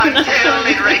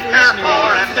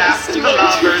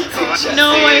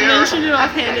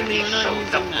offhandedly, we're not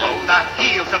using that. The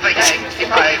heels of the Yankee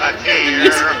privateer. The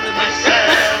music of the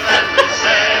We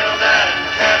sailed and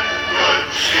kept good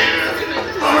cheer.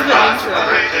 For not the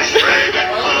British frigate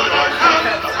could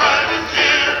overcome the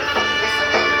privateer.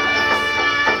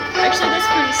 Actually, that's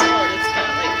pretty solid. It's got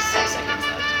like 6 seconds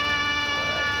left.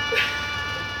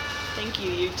 Thank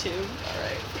you, YouTube.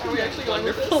 Alright. Are we actually going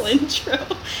with Wonderful this?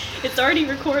 intro. It's already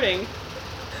recording.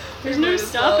 There's We no might as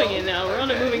stopping well. it now. We're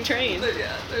on a Okay. moving train.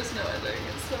 Yeah, there's no ending.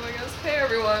 So I guess, hey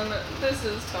everyone, this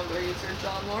is Tumblr user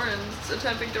John Lawrence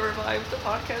attempting to revive the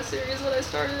podcast series that I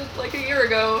started like a year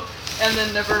ago and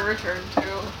then never returned to.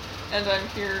 And I'm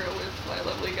here with my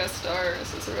lovely guest star,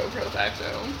 Cicero Pro Facto.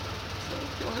 So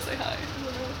if you want to say hi, I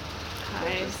don't know.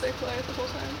 Hi. Just stay quiet the whole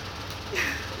time.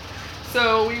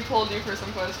 So we polled you for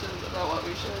some questions about what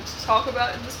we should talk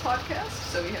about in this podcast.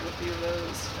 So we have a few of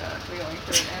those we're going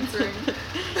through and answering.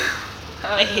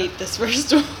 I hate this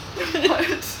first one.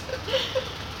 What?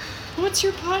 What's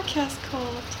your podcast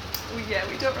called? We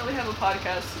don't really have a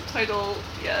podcast title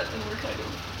yet, and we're kind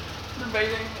of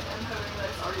debating and having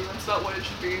nice arguments about what it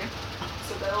should be.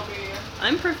 So that'll be.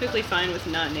 I'm perfectly fine with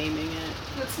not naming it.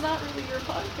 It's not really your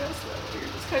podcast though. You're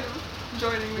just kind of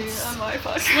joining me on my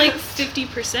podcast. It's like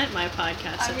 50% my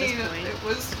podcast I at mean, this point. it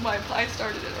was I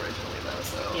started it originally though,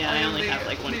 so Yeah, I am only the- have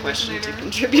like one the question to originator.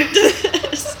 contribute to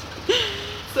this.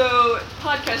 So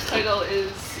podcast title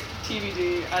is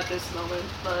TBD at this moment,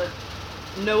 but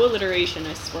No alliteration,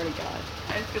 I swear to God.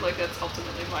 I feel like that's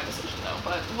ultimately my decision though.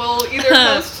 But we'll either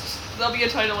post, there'll be a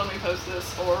title when we post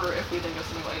this, or if we think of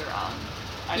something later on.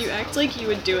 I You act suppose. like you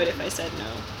would do it if I said no.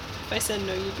 If I said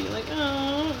no, you'd be like,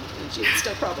 oh, and you'd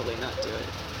still probably not do it.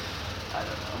 I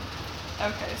don't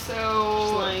know. Okay, She's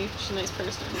so lying. She's a nice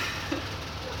person.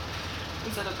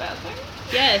 is that a bad thing?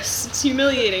 Yes, it's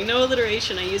humiliating. No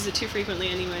alliteration. I use it too frequently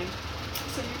anyway.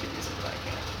 So you can use it, but I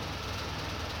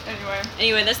can't. Anyway.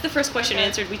 Anyway, that's the first question Okay.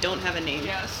 answered. We don't have a name.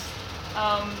 Yes.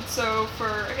 So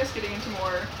for, I guess, getting into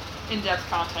more in-depth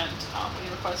content, we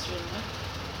have a question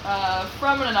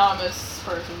from an anonymous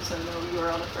person, so no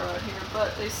URL to throw out here,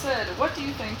 but they said, what do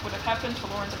you think would have happened to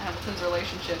Lawrence and Hamilton's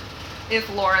relationship if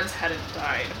Lawrence hadn't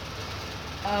died?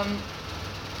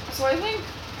 So I think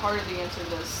part of the answer to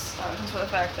this comes from the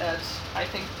fact that I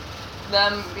think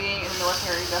them being in the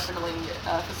military definitely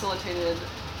facilitated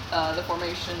the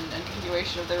formation and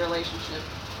continuation of their relationship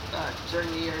during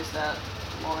the years that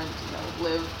Lawrence,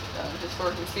 lived,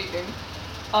 historically speaking.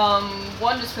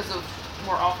 One, just because of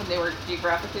more often they were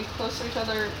geographically close to each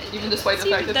other, even despite the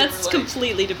fact that they were that's like...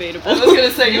 completely debatable. I was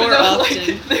gonna say, even more though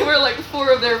often. they were like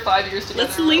 4 of their 5 years together.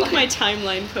 Let's were, link like- my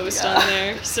timeline post Yeah. on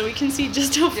there so we can see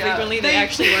just how Yeah, frequently they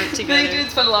actually weren't together. They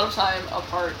did spend a lot of time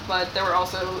apart, but they were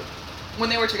also, when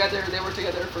they were together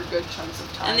for good chunks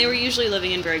of time. And they were usually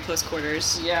living in very close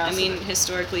quarters. Yeah, I so mean, the-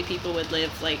 historically, people would live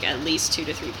like at least 2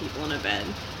 to 3 people in a bed.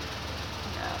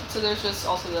 Yeah. So there's just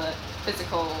also the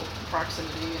physical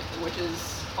proximity, which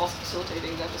is also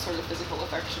facilitating that sort of physical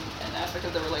affection and aspect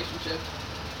of the relationship.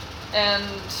 And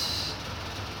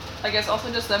I guess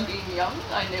also just them being young.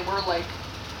 They were like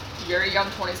very young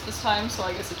 20s this time, so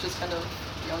I guess it's just kind of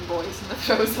young boys in the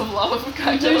throes of love,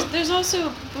 kind of. There's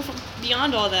also,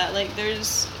 beyond all that, like,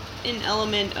 there's an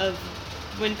element of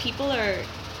when people are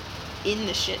in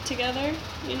the shit together,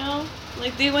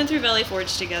 Like, they went through Valley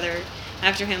Forge together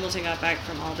after Hamilton got back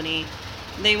from Albany.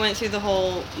 They went through the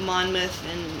whole Monmouth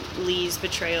and Lee's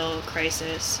betrayal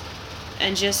crisis,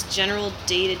 and just general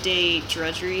day-to-day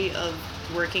drudgery of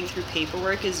working through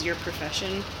paperwork as your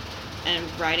profession, and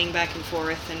riding back and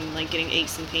forth, and, like, getting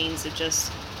aches and pains of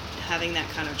just having that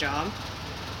kind of job.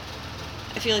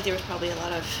 I feel like there was probably a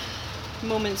lot of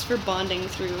moments for bonding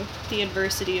through the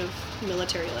adversity of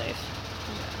military life.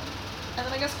 Yeah. And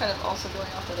then I guess kind of also going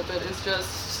off that a bit is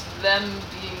just them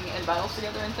being in battles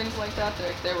together and things like that.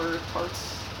 There were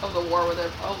parts of the war where they're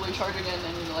probably charging in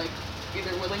and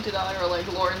either willing to die or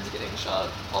Lawrence getting shot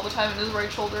all the time in his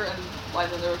right shoulder, and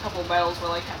then there were a couple of battles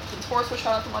where Hamilton's horse was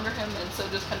shot out from under him, and so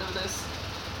just kind of this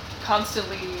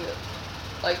constantly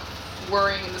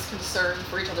worrying and this concern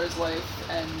for each other's life,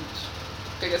 and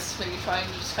I guess maybe trying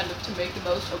to just kind of to make the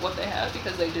most of what they had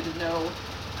because they didn't know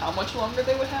how much longer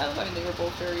they would have. I mean, they were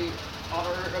both very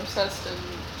honor obsessed and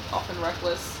often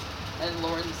reckless, and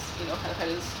Lawrence, kind of had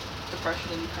his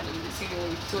depression and kind of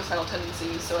seemingly suicidal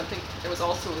tendencies, so I think there was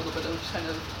also a little bit of kind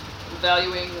of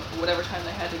valuing whatever time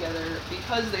they had together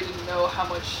because they didn't know how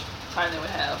much time they would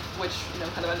have, which,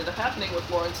 kind of ended up happening with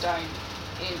Lawrence dying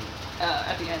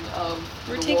at the end of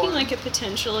We're the taking war. a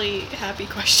potentially happy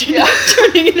question, Yeah.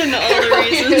 turning it into all the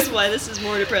reasons why this is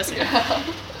more depressing. Yeah.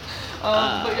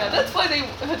 But yeah, that's why they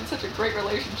had such a great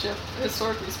relationship,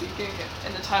 historically speaking,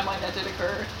 in the timeline that did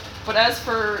occur. But as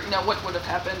for, what would have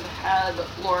happened had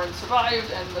Lawrence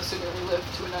survived and assuming we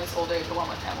lived to a nice old age along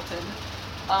with Hamilton,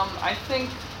 I think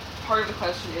part of the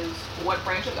question is what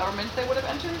branch of government they would have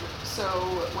entered. So,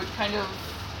 which kind of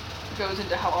goes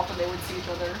into how often they would see each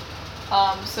other.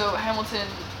 So Hamilton,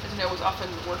 as you know, was often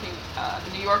working at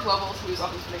the New York level, so he was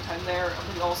often spending time there.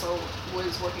 And he also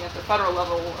was working at the federal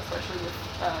level, especially with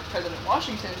President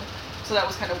Washington. So that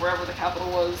was kind of wherever the capital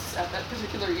was at that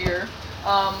particular year.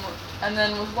 And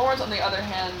then with Lawrence, on the other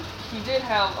hand, he did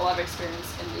have a lot of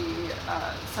experience in the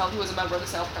South. He was a member of the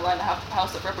South Carolina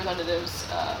House of Representatives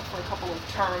for a couple of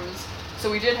terms.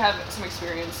 So he did have some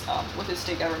experience with his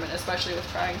state government, especially with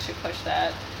trying to push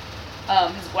that,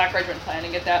 his Black Regiment plan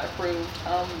and get that approved.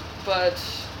 But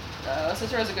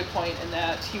Sister has a good point in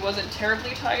that he wasn't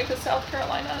terribly tied to South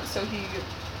Carolina, so he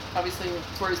obviously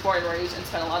it's where he was born and raised and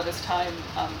spent a lot of his time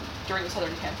during the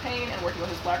Southern campaign and working with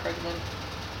his Black Regiment.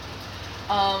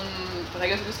 But I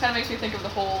guess it just kind of makes me think of the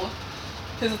whole.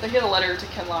 He had a letter to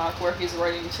Kinloch where he's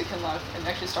writing to Kinloch and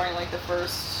actually starting like the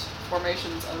first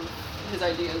formations of his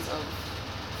ideas of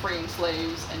freeing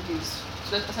slaves, and he's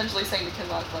essentially saying to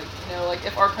Kinloch, like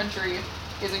if our country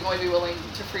isn't going to be willing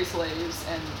to free slaves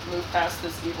and move past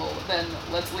this evil, then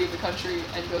let's leave the country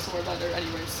and go somewhere better.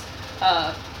 Anyways,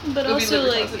 but also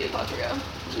like patria,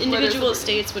 individual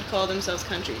states would call themselves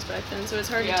countries back then, so it's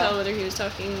hard to tell whether he was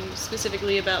talking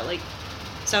specifically about like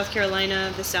South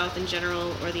Carolina, the South in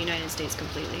general, or the United States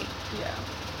completely. Yeah.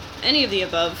 Any of the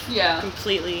above. Yeah.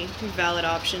 Completely valid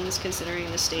options considering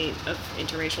the state of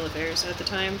interracial affairs at the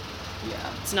time.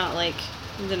 Yeah. It's not like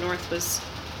the North was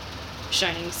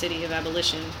shining city of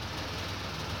abolition.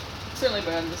 Certainly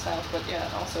better than the South, but yeah,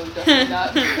 also definitely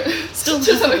not. Still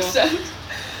to some extent.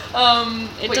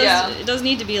 It does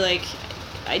need to be like,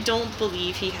 I don't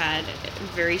believe he had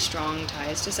very strong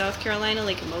ties to South Carolina,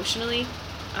 like emotionally.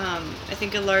 I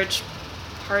think a large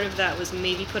part of that was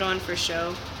maybe put on for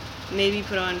show, maybe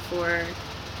put on for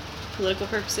political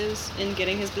purposes in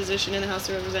getting his position in the House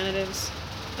of Representatives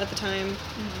at the time.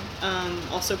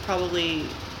 Mm-hmm. Also probably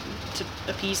to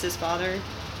appease his father,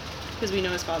 because we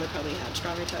know his father probably had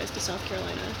stronger ties to South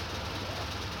Carolina.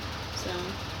 So.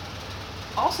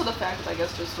 Also the fact that I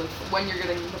guess just with when you're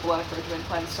getting the Black Regiment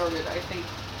plan started, I think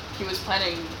he was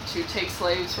planning to take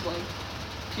slaves from like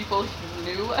people he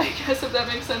knew, I guess, if that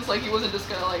makes sense. Like, he wasn't just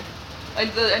gonna, like... I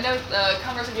know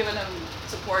Congress had given him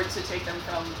support to take them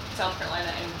from South Carolina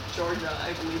and Georgia,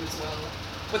 I believe, as well.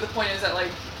 But the point is that,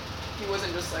 like, he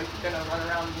wasn't just, like, gonna run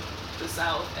around the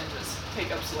South and just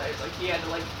take up slaves. Like, he had to,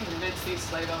 like, convince these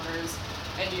slave owners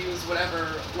and use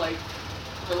whatever, like,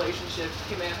 relationship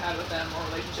he may have had with them or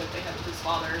relationship they had with his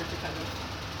father to kind of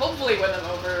hopefully win them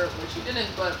over, which he didn't,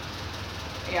 but...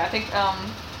 Yeah, I think,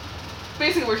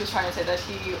 basically, we're just trying to say that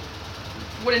he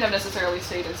wouldn't have necessarily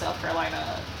stayed in South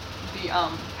Carolina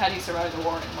had he survived the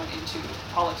war and went into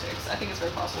politics. I think it's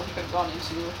very possible he could have gone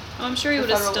into. I'm sure he would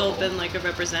have still been like a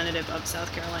representative of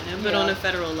South Carolina, but on a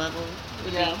federal level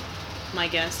would be my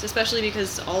guess. Especially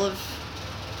because all of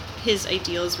his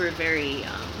ideals were very.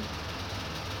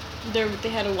 They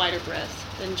had a wider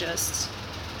breadth than just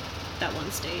that one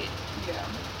state. Yeah.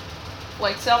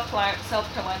 Like South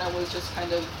Carolina was just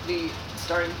kind of the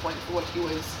starting point for what he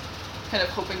was kind of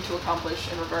hoping to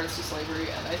accomplish in regards to slavery,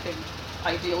 and I think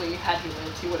ideally, had he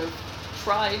lived, he would have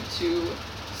tried to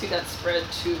see that spread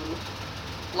to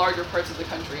larger parts of the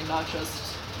country, not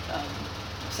just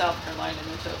South Carolina,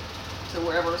 and to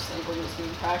wherever slavery was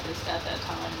being practiced at that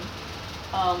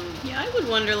time. Yeah, I would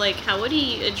wonder, like, how would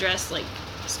he address, like,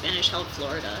 Spanish-held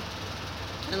Florida?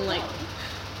 And, like,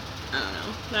 I don't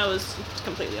know. That was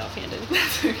completely offhanded.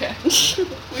 That's okay.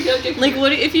 We gotta get like,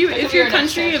 what if your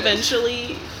country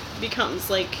eventually becomes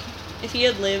like, if he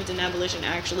had lived and abolition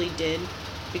actually did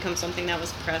become something that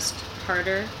was pressed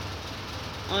harder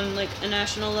on like a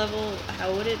national level,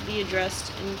 how would it be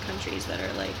addressed in countries that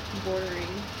are like bordering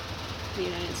the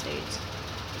United States?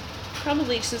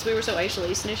 Probably, since we were so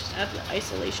isolationist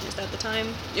at the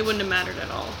time, it wouldn't have mattered at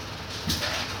all.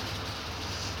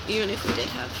 Even if we did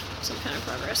have some kind of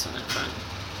progress on that front.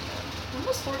 When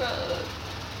was Florida?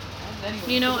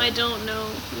 You know, I don't know.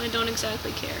 I don't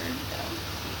exactly care.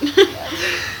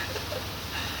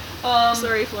 Yeah.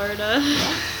 Sorry, Florida.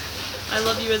 I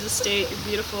love you as a state. You're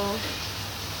beautiful.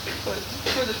 But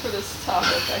for this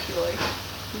topic, I feel like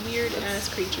weird ass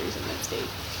creatures in that state.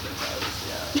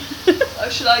 Yeah.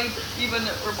 Should I even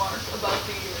remark about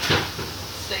the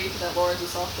state that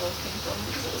Lawrence's softball came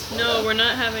from? No, we're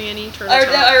not having any turtle talk.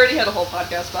 I already had a whole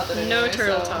podcast about that anyway. No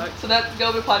turtle talk. So that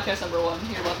go to podcast number 1,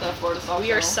 hear about that Florida softball.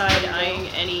 We are side-eyeing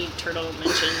any turtle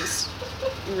mentions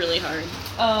really hard.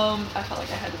 I felt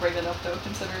like I had to bring that up though,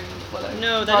 considering what I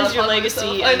No, that brought is your upon legacy,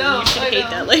 myself. and I know. you should I hate know.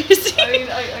 that legacy. I mean,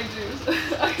 I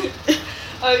do.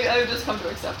 I've just come to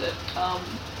accept it.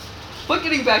 But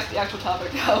getting back to the actual topic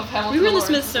of Hamilton. We were in the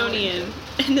Lawrence's Smithsonian,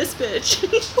 and this bitch.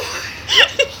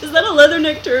 Is that a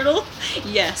leatherneck turtle?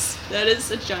 Yes, that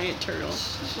is a giant turtle.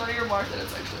 Show your mark that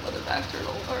it's actually a leatherback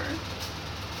turtle, or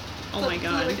Oh my does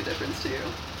that god. make a difference to you?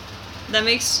 That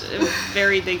makes a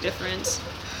very big difference.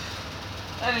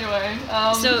 Anyway,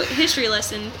 So, history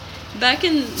lesson. Back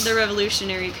in the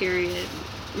Revolutionary period,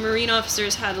 Marine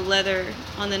officers had leather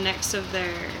on the necks of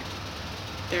their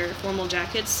formal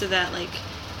jackets so that, like,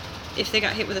 if they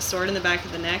got hit with a sword in the back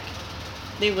of the neck,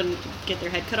 they wouldn't get their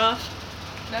head cut off.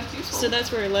 that's useful. So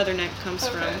that's where leatherneck comes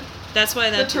Okay. from. That's why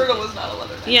the that turtle was not a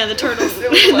leatherneck. Yeah, the turtle.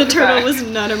 It was a The turtle leatherback. was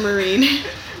not a marine.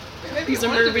 Maybe He's it a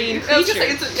wanted to marine be. I was gonna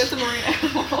creature. say it's a marine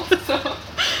animal. So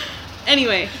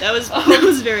Anyway, that was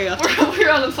very off topic. we're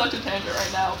on such a tangent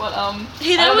right now, but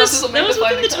Hey, I that don't know if was this'll make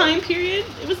within the cut. time period.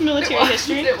 It was military it was,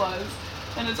 history. It was,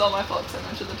 and it's all my fault because I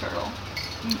mentioned the turtle.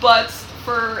 But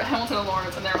for Hamilton and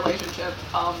Lawrence and their relationship,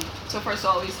 so first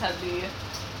of all, we had the,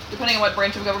 depending on what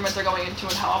branch of government they're going into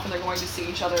and how often they're going to see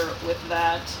each other with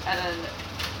that, and then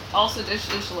also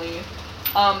additionally,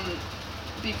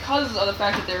 because of the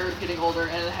fact that they're getting older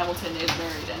and Hamilton is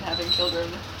married and having children,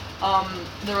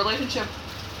 the relationship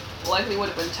likely would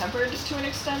have been tempered to an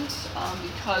extent,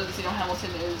 because,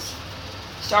 Hamilton is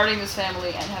starting this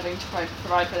family and having to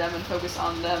provide for them and focus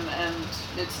on them, and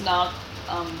it's not,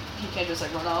 he can't just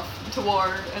run off to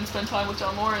war and spend time with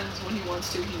John Lawrence when he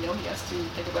wants to. He has to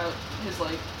think about his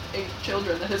 8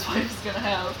 children that his wife is gonna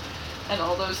have and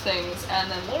all those things.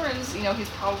 And then Lawrence, he's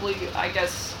probably, I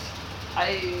guess,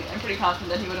 I am pretty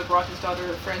confident that he would have brought his daughter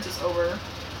Frances over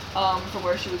from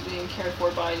where she was being cared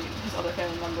for by his other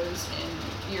family members in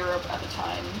Europe at the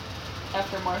time,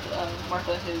 after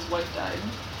Martha, his wife, died.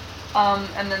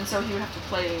 And then so he would have to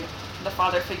play the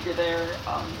father figure there.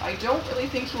 I don't really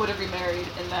think he would have remarried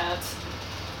in that.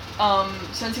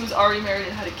 Since he was already married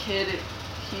and had a kid,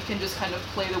 he can just kind of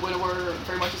play the widower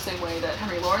very much the same way that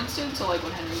Henry Lawrence did. So when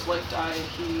Henry's wife died,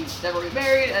 he never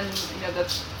remarried, and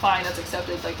that's fine, that's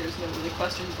accepted. There's no really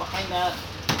questions behind that.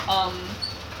 I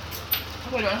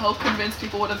don't know how convinced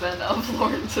people would have been of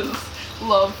Lawrence's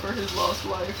love for his lost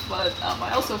wife, but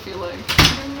I also feel like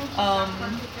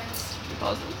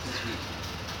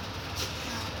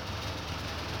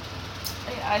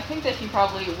I think that he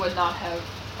probably would not have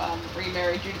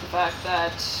remarried due to the fact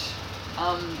that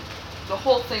the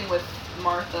whole thing with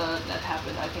Martha that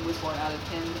happened, I think, was born out of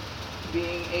him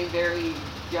being a very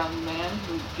young man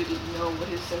who didn't know what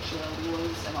his sexuality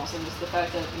was, and also just the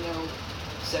fact that,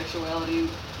 sexuality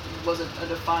wasn't a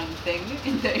defined thing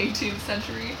in the 18th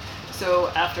century. So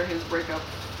after his breakup,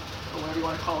 or whatever you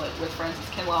want to call it, with Frances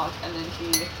Kinloch, and then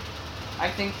I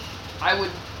think I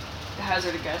would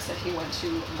hazard a guess that he went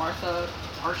to Martha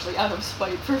partially out of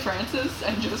spite for Frances,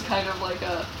 and just kind of like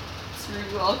a screw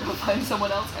you, I'll go find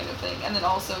someone else kind of thing. And then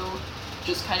also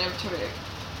just kind of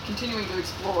continuing to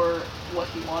explore what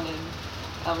he wanted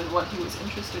and what he was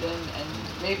interested in, and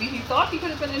maybe he thought he could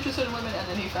have been interested in women, and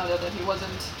then he found out that he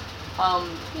wasn't. Yeah,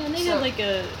 and they had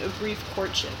a brief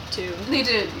courtship too. They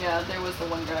did, yeah. There was the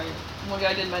one guy. One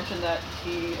guy did mention that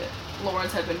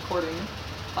Lawrence had been courting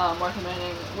Martha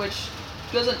Manning, which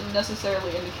doesn't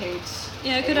necessarily indicate.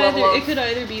 Yeah, it could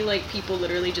either be people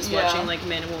literally just watching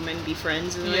man and woman be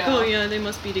friends, and they're oh yeah, they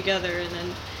must be together, and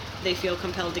then they feel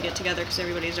compelled to get together because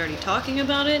everybody's already talking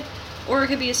about it. Or it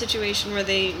could be a situation where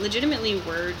they legitimately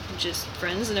were just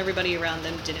friends and everybody around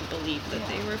them didn't believe that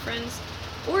they were friends.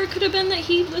 Or it could have been that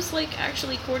he was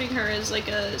actually courting her as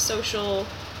a social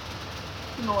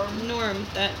norm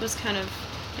that was kind of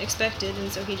expected,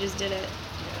 and so he just did it.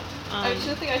 Yeah. I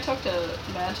think I talked to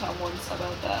Mad Tom once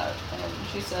about that, and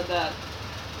she said that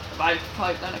I'm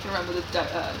not going to remember the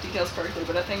details correctly,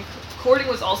 but I think courting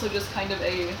was also just kind of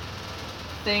a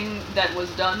thing that was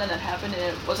done and that happened, and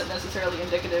it wasn't necessarily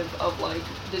indicative of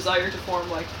desire to form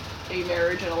a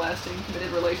marriage and a lasting committed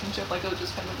relationship. It was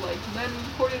just kind of men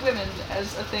courted women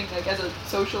as a thing, as a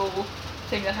social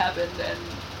thing that happened. And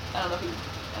I don't know if you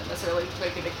necessarily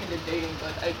make it akin to dating,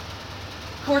 but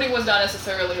courting was not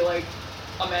necessarily a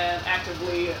man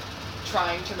actively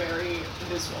trying to marry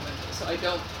this woman. So I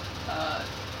don't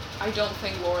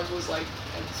think Lawrence was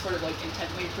sort of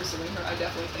intently pursuing her. I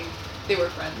definitely think they were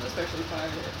friends, especially prior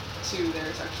to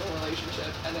their sexual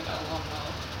relationship, and they got along well.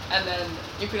 And then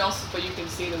you can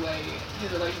see the way his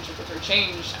relationship with her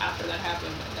changed after that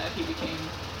happened, and that he became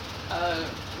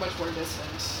much more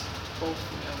distant, both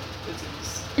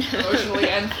emotionally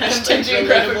and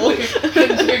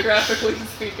geographically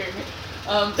speaking.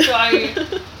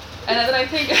 And then I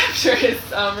think after his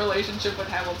relationship with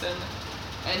Hamilton,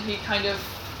 and he kind of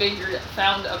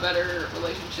found a better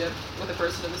relationship with a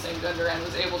person of the same gender and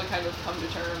was able to kind of come to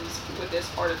terms with this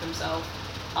part of himself.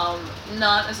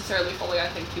 Not necessarily fully, I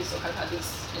think he still kind of had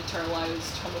this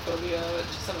internalized homophobia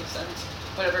to some extent,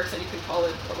 whatever extent you could call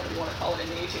it, or whatever you want to call it in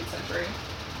the 18th century.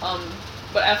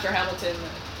 But after Hamilton,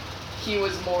 he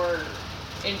was more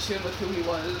in tune with who he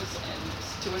was and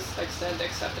to an extent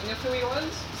accepting of who he was,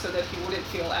 so that he wouldn't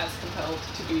feel as compelled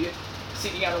to be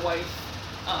seeking out a wife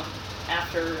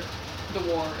after the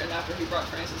war and after he brought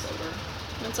Francis over.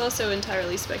 That's also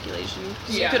entirely speculation.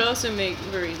 'Cause Yeah. You could also make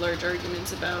very large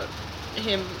arguments about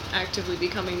him actively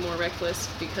becoming more reckless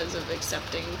because of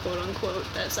accepting, quote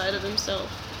unquote, that side of himself.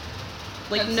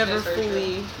 Like, That's never very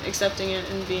fully true. accepting it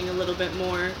and being a little bit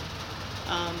more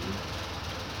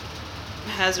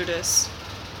hazardous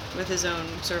with his own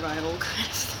survival kind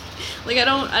of thing. Like,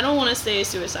 I don't want to say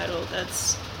suicidal.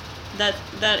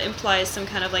 That implies some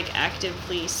kind of like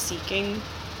actively seeking,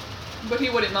 But he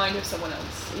wouldn't mind if someone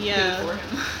else did Yeah. it for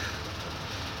him.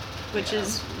 which Yeah.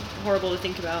 is horrible to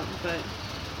think about, but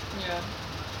Yeah.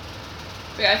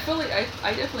 But yeah, I feel like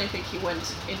I definitely think he went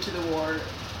into the war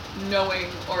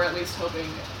knowing, or at least hoping,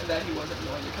 that he wasn't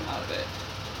going to come out of it.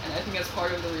 And I think that's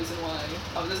part of the reason why,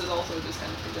 this is also just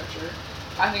kind of conjecture,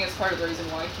 I think it's part of the reason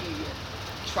why he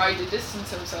tried to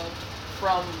distance himself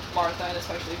from Martha, and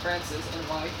especially Frances, and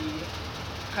why he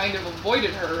kind of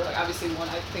avoided her. Like, obviously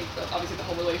the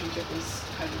whole relationship was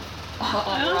kind of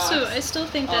on I rocks. still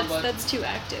think but- that's too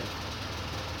active.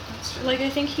 That's true. Like, I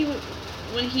think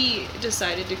when he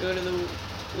decided to go to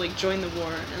join the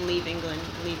war and leave England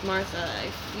and leave Martha, I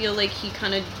feel like he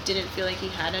kind of didn't feel like he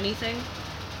had anything,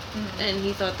 Mhm. and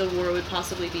he thought the war would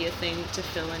possibly be a thing to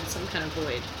fill in some kind of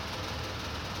void.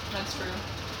 That's true.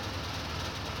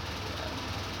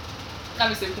 Yeah.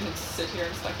 Obviously, we can sit here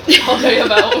and speculate all day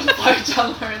about why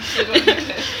John Lawrence did what he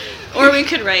did. Or we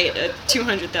could write a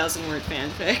 200,000 word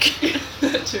fanfic.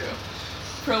 True.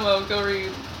 Promo, go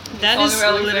read. That Song is of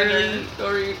Alexander.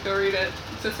 literally... Go read it.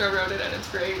 Sister wrote it, and it's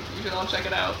great. You should all check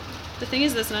it out. The thing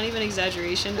is, that's not even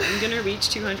exaggeration. I'm gonna reach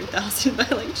 200,000 by,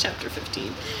 like, chapter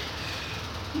 15.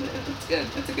 It's good.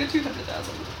 It's a good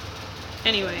 200,000.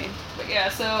 Anyway, But yeah,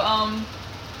 so,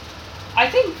 I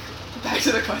think, back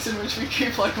to the question which we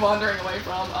keep, like, wandering away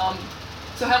from,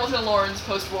 so Hamilton and Lawrence,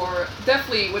 post-war,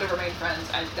 definitely would have remained friends,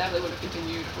 and definitely would have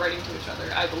continued writing to each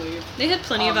other, I believe. they had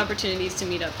plenty of Um, opportunities to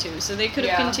meet up, too, so they could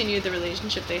have Yeah. continued the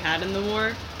relationship they had in the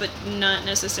war, but not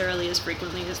necessarily as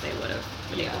frequently as they would have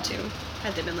been Yeah. able to,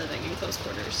 had they been living in close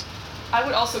quarters. I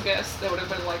would also guess they would have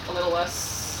been, like, a little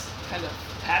less kind of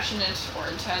passionate or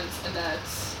intense, and that,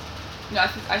 you know,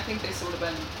 I think they still would have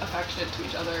been affectionate to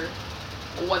each other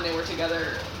when they were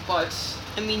together, but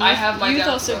I mean, I youth, have my youth doubts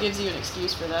also about- gives you an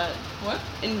excuse for that. what?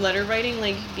 In letter writing,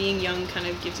 like, being young kind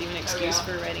of gives you an excuse yeah.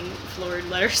 for writing florid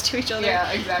letters to each other. Yeah,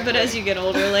 exactly. But as you get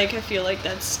older, like, I feel like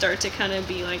that start to kind of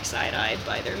be, like, side-eyed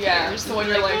by their Yeah, peers. so and when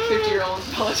be you're like "Ah." 50-year-old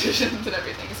politicians and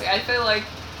everything. So I feel like,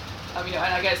 you know,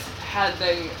 and I guess had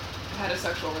they had a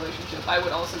sexual relationship, I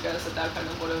would also guess that kind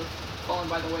of would have fallen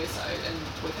by the wayside, and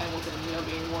with Hamilton, you know,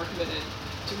 being more committed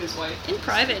to his wife. In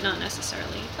private, not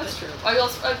necessarily. That's but- true. I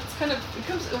also, it's kind of, it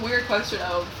becomes a weird question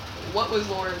of what was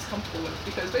Lawrence comfortable with,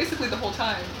 because basically the whole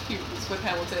time he was with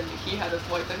Hamilton, he had his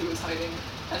wife that he was hiding,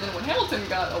 and then when Hamilton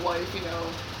got a wife, you know,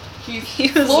 He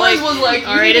was Lawrence like, was like,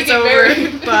 "All "You right, need to it's get over.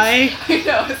 married." Bye. I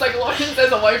know, it's like Lawrence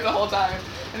has a wife the whole time,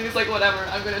 and he's like, whatever,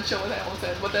 I'm gonna chill with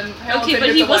Hamilton, but then Hamilton Okay, but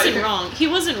gets he a wasn't wife. wrong. He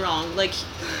wasn't wrong. Like,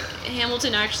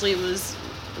 Hamilton actually was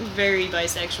very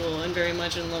bisexual and very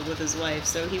much in love with his wife,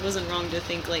 so he wasn't wrong to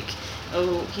think, like,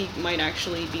 oh, he might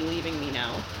actually be leaving me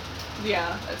now.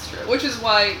 Yeah, that's true. Which is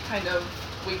why, kind of,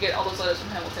 we get all those letters from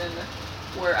Hamilton,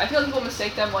 where I feel like people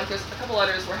mistake them. Like, there's a couple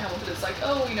letters where Hamilton is like,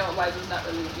 oh, you know, Liza's not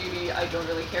really a beauty, I don't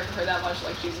really care for her that much,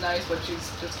 like, she's nice, but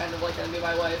she's just kind of, like, gonna be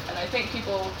my wife. And I think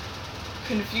people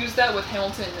confuse that with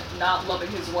Hamilton not loving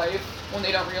his wife, when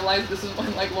they don't realize this is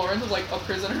when, like, Lawrence was, like, a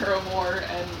prisoner of war,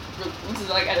 and this is,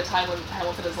 like, at a time when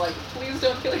Hamilton is like, please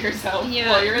don't kill yourself Yeah,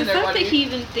 while you're in the there, fact buddy. that he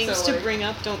even thinks So, to like- bring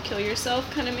up "don't kill yourself"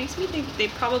 kind of makes me think they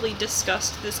probably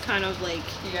discussed this kind of, like,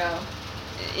 Yeah.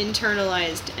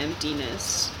 internalized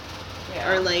emptiness.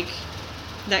 Yeah. Or, like,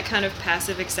 that kind of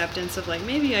passive acceptance of, like,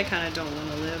 maybe I kind of don't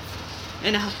want to live.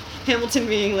 And Hamilton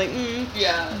being like,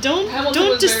 Yeah. don't Hamilton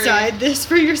was very- decide this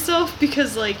for yourself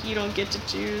because, like, you don't get to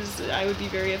choose. I would be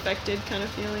very affected kind of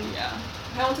feeling. Yeah.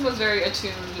 Hamilton was very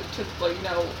attuned to, like, you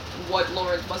know, what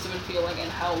Lawrence must have been feeling and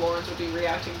how Lawrence would be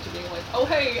reacting to being like, oh,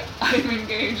 hey, I'm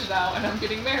engaged now and I'm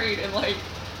getting married in, like,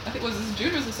 I think, was this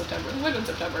June or was this September? I think it might have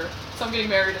been September. So I'm getting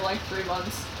married in, like, 3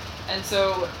 months. And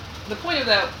so the point of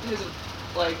that, his,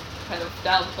 like, kind of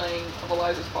downplaying of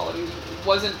Eliza's qualities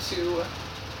wasn't to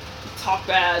talk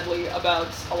badly about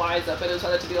Eliza, but it was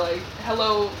rather to be like,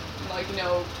 hello, like, you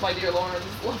know, my dear Lawrence,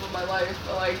 love of my life,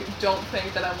 like, don't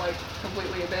think that I'm, like,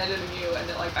 completely abandoning you, and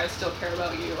that, like, I still care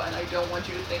about you, and I don't want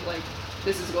you to think, like,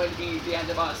 this is going to be the end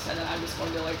of us, and then I'm just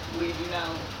going to, like, leave you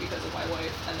now because of my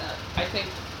wife, and that, I think,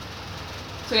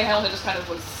 so yeah, Hamilton just kind of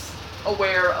was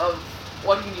aware of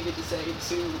what he needed to say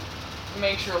to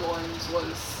make sure Lawrence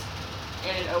was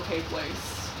in an okay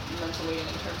place mentally and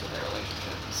in terms of their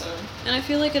relationship. So, and I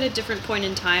feel like at a different point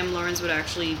in time, Lawrence would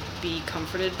actually be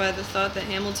comforted by the thought that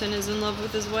Hamilton is in love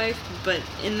with his wife, but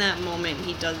in that moment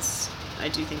I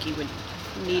do think he would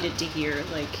needed to hear,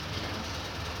 like,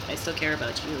 I still care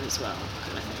about you as well,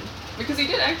 kind of thing. Because he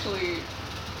did actually,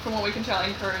 from what we can tell,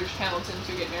 encourage Hamilton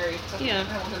to get married. So yeah.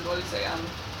 Hamilton, what did he say?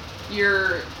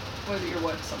 Your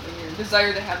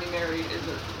desire to have me married is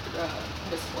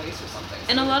misplaced or something. So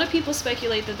and a lot of people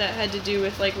speculate that had to do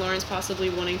with, like, Lawrence possibly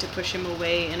wanting to push him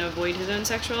away and avoid his own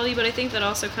sexuality, but I think that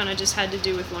also kind of just had to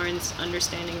do with Lawrence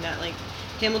understanding that, like,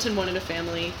 Hamilton wanted a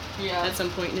family at some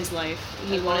point in his life.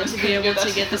 He wanted to be able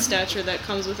to get the stature that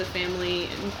comes with a family,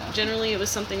 and generally it was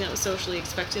something that was socially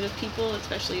expected of people,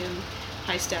 especially in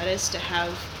high status, to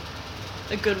have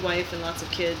a good wife and lots of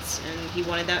kids, and he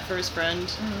wanted that for his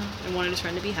friend, and wanted his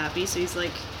friend to be happy, so he's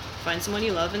like, find someone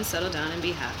you love and settle down and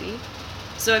be happy.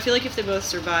 So I feel like if they both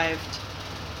survived,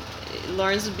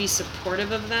 Lawrence would be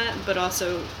supportive of that, but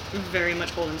also very much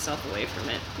hold himself away from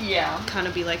it. Yeah. Kind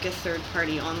of be like a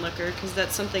third-party onlooker, because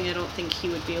that's something I don't think he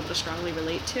would be able to strongly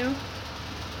relate to.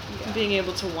 Yeah. Being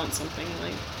able to want something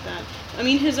like that. I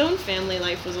mean, his own family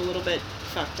life was a little bit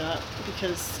fucked up,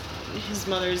 because his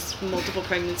mother's multiple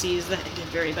pregnancies that ended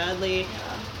very badly.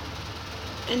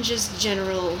 Yeah. And just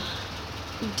general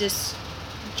disjointedness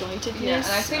and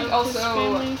I think of also his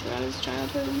family throughout his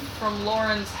childhood. From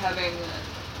Lawrence having,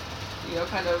 you know,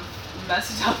 kind of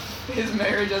messed up his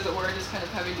marriage, as it were, and just kind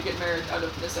of having to get married out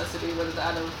of necessity, whether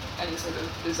out of any sort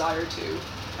of desire to,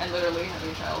 and literally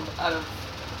having a child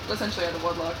essentially out of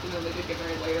wedlock, even though they did get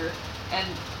married later. And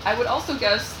I would also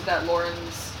guess that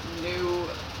Lawrence knew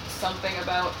something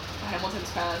about Hamilton's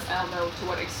past. I don't know to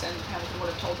what extent Hamilton would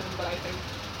have told him, but I think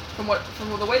from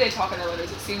the way they talk in their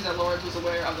letters, it seems that Lawrence was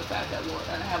aware of the fact that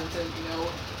Hamilton, you know,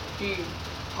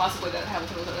 that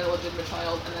Hamilton was an illegitimate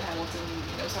child, and that Hamilton,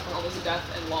 you know, suffered all this death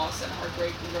and loss and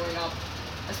heartbreak from growing up,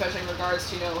 especially in regards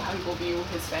to, you know, how people view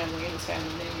his family and his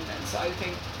family name. And so I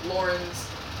think Lawrence,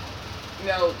 you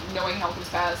know, knowing Hamilton's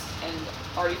past and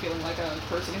already feeling like a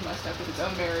person who messed up with his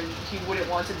own marriage, he wouldn't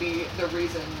want to be the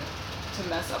reason to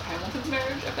mess up Hamilton's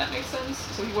marriage, if that makes sense.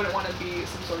 So he wouldn't want to be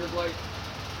some sort of, like,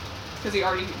 because he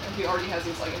already has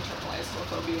these, like, internalized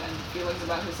homophobia and feelings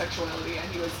about his sexuality, and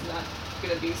he was not going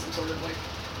to be some sort of, like,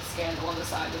 scandal on the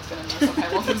side that's going to mess up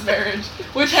Hamilton's marriage,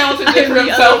 which Hamilton did for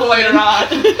himself later on.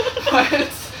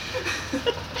 But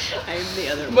I'm the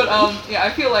other one. But yeah, I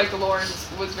feel like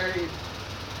Lawrence was very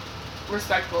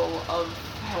respectful of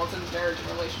Hamilton's marriage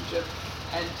and relationship,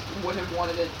 and would have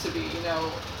wanted it to be, you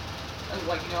know,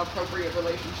 like, you know, appropriate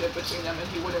relationship between them, and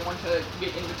he wouldn't want to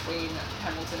get in between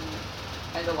Hamilton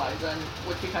and Eliza, and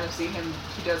which we kind of see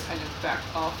he does kind of back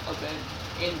off a bit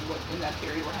in that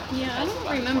period where Hamilton I tells him don't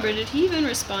about his remember. wife. Did he even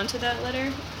respond to that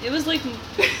letter? It was like,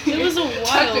 it was a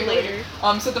while later.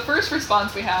 So the first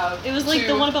response we have, it was like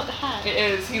the one about the hat. It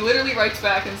is. He literally writes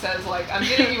back and says, like, I'm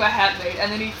getting you a hat made,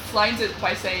 and then he lines it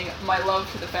by saying, my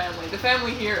love to the family. The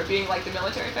family here being, like, the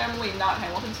military family, not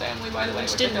Hamilton's family, by the way.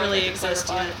 Which didn't really exist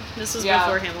yet. This was Yeah.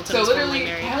 before Hamilton So was literally, formally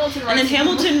married. Hamilton And then writes to him-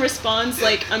 Hamilton responds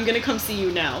like, I'm gonna come see you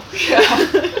now.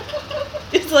 Yeah.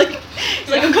 It's like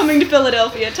I'm coming to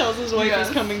Philadelphia, tells his wife Yes.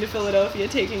 he's coming to Philadelphia,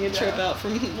 taking a trip Yeah. out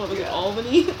from, what was it, Yeah.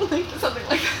 Albany? Like, Something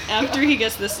like that. after he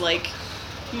gets this, like,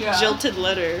 Yeah. jilted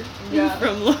letter Yeah.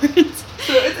 from Lawrence.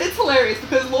 So it's hilarious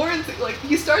because Lawrence, like,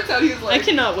 he starts out, he's like, I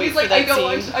cannot wait he's like, for that I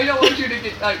don't scene. want you to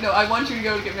get, I want you to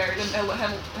go to get married, and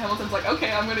Hamilton's like,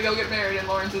 okay, I'm gonna go get married, and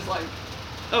Lawrence is like,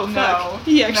 Oh, no, fuck.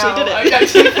 He actually did it. I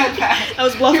take that back. I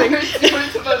was bluffing. You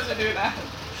weren't supposed to do that.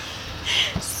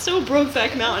 So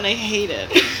Brokeback Mountain, I hate it.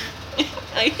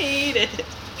 I hate it.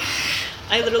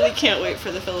 I literally can't wait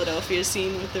for the Philadelphia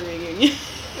scene with the ringing.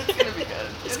 It's gonna be good.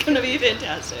 It's gonna be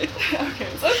fantastic. Okay,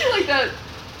 so I feel like that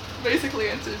basically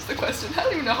answers the question. I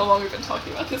don't even know how long we've been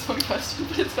talking about this one question,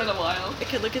 but it's been a while. I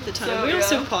could look at the time. So, we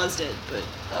also yeah. paused it, but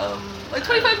Like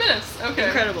 25 minutes. Okay.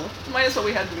 incredible. Minus what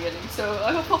we had at the beginning. So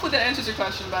I hope hopefully that answers your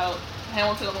question about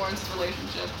Hamilton and Lawrence's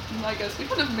relationship. And I guess we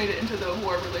kind of made it into the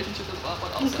war relationship as well,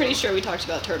 but also... I'm pretty sure we talked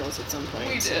about turtles at some point.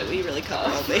 We So did. we really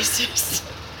covered all bases.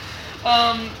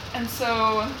 And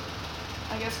so,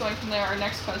 I guess going from there, our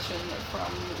next question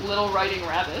from Little Riding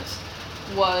Rabbit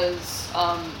was,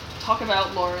 talk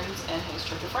about Lawrence and his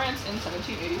trip to France in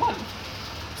 1781.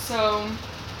 So,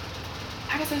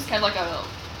 I guess there's kind of like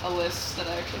a list that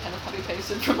I actually kind of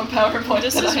copy-pasted from a PowerPoint.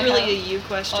 This that is I really have a you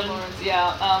question. on Lawrence.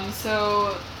 Yeah,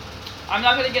 so I'm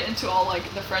not going to get into all like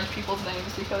the French people's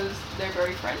names because they're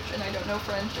very French and I don't know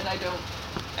French and I don't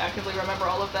actively remember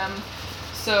all of them.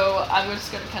 So I'm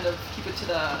just going to kind of keep it to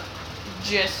the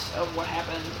gist of what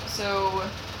happened. So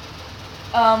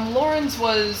Lawrence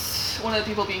was one of the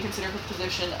people being considered for the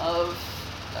position of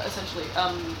essentially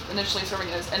initially serving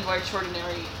as envoy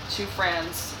extraordinary to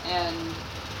France, and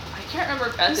I can't remember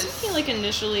if at Wasn't this... he like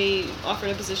initially offered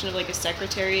a position of like a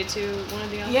secretary to one of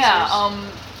the officers? Yeah,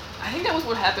 I think that was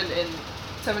what happened in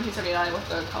 1779 with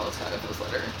the Carlos Cagathos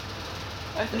letter.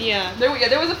 I think. Yeah.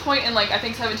 There was a point in like I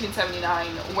think 1779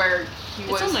 where he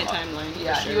was It's on my timeline.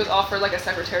 Yeah, for sure. he was offered like a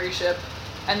secretaryship,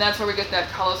 and that's where we get that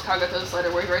Carlos Cagathos letter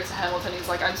where he writes to Hamilton. He's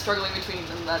like, I'm struggling between,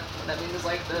 and that means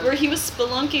like the. Where he was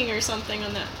spelunking or something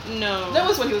on that. No. That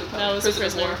was when he was a That was prisoner a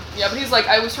of war. prisoner. Yeah, but he's like,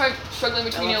 I was struggling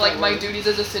between love like that my word. duties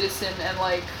as a citizen and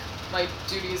like my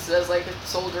duties as like a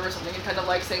soldier or something, and kind of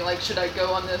like saying like, should I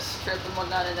go on this trip and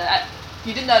whatnot, and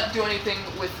he did not do anything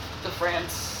with with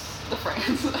France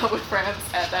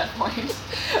at that point.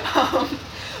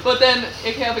 But then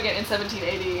it came up again in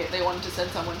 1780. They wanted to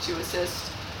send someone to assist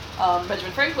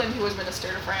Benjamin Franklin, who was minister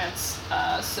to France.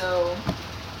 So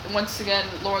once again,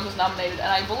 Lawrence was nominated, and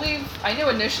I believe in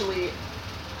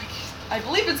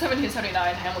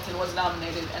 1779 Hamilton was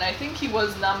nominated, and I think he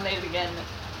was nominated again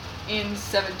in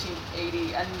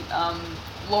 1780. And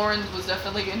Lawrence was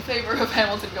definitely in favor of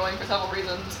Hamilton going for several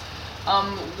reasons.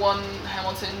 One,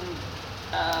 Hamilton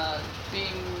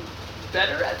being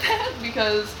better at that,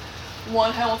 because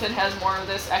one, Hamilton has more of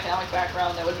this economic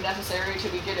background that would be necessary to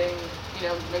be getting,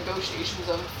 negotiations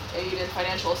of aid and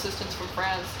financial assistance from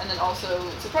France, and then also,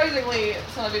 surprisingly,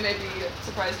 some of you may be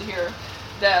surprised to hear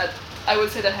that I would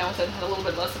say that Hamilton had a little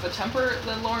bit less of a temper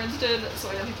than Lawrence did, so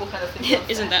I know people kind of think of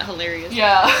Isn't that hilarious?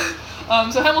 Yeah.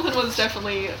 So Hamilton was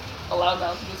definitely a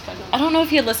loudmouth and just kind of I don't know if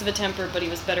he had less of a temper, but he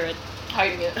was better at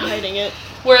hiding it. hiding it.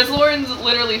 Whereas Lawrence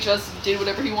literally just did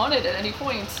whatever he wanted at any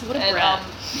point. What a and, brat.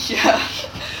 Yeah.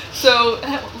 So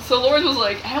Lawrence was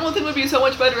like, Hamilton would be so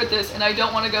much better at this, and I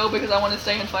don't want to go because I want to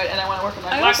stay and fight, and I want to work on my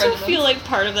I black also regiment. feel like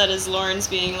part of that is Lawrence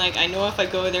being like, I know if I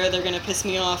go there, they're gonna piss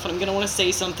me off, and I'm gonna want to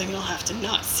say something, and I'll have to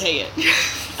not say it.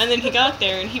 And then he got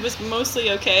there, and he was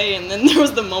mostly okay, and then there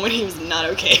was the moment he was not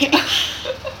okay.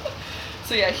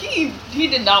 So yeah, he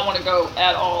did not want to go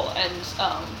at all, and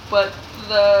but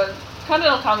the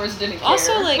Continental Congress didn't care.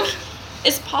 Also, like,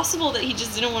 it's possible that he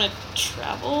just didn't want to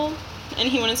travel, and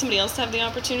he wanted somebody else to have the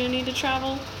opportunity to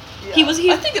travel. Yeah. He was.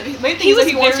 I think the main thing he is that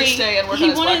was he wants to very- stay and work he on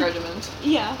his black wanted- regiment.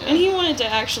 Yeah, Yeah. and he wanted to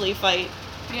actually fight.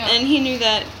 Yeah. And he knew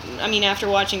that, I mean, after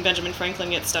watching Benjamin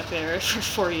Franklin get stuck there for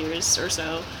 4 years or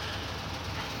so,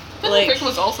 Benjamin Franklin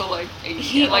was also like 80,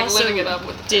 he and, like also living it up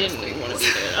with the didn't Paris want to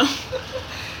ladies. be there, though.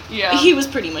 Yeah. He was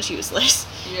pretty much useless.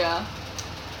 Yeah.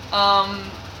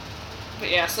 But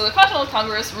yeah, so the Continental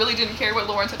Congress really didn't care what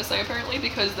Lawrence had to say, apparently,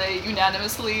 because they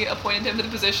unanimously appointed him to the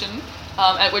position,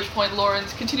 at which point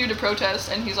Lawrence continued to protest,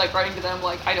 and he's, like, writing to them,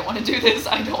 like, I don't want to do this,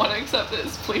 I don't want to accept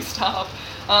this, please stop.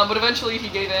 But eventually he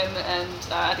gave in, and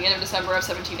at the end of December of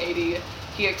 1780,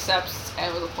 he accepts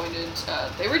and was appointed.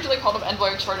 They originally called him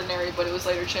Envoy Extraordinary, but it was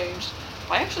later changed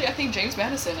by, actually, I think, James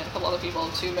Madison and a couple other people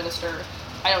to minister.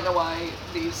 I don't know why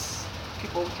these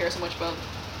people care so much about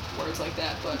words like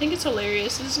that, but I think it's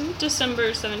hilarious. This is December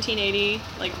 1780,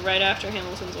 like right after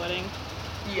Hamilton's wedding.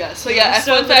 yeah. So yeah,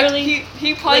 So fun fact, literally,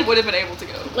 he probably like- would have been able to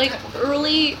go. Like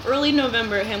Hamilton. early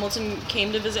November, Hamilton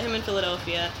came to visit him in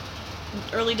Philadelphia.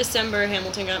 Early December,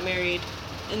 Hamilton got married,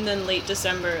 and then late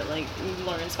December, like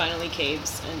Lawrence finally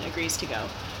caves and agrees to go.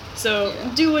 So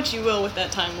Yeah. do what you will with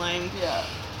that timeline. Yeah.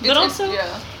 But also-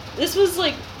 yeah. This was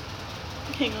like,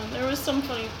 hang on, there was some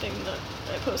funny thing that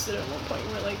I posted at one point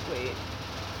where like, wait.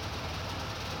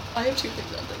 I have two things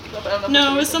I'm thinking about, but I don't know.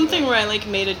 No, it which was one you're something thinking where I like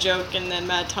made a joke and then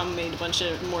Mad Tom made a bunch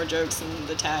of more jokes in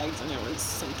the tags, and it was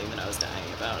something that I was dying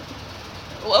about.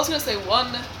 about. Well, I was gonna say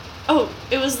one. Oh,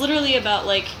 it was literally about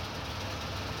like,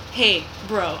 hey,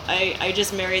 bro, I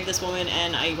just married this woman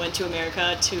and I went to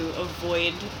America to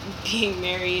avoid being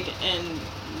married and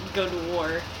go to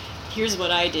war. Here's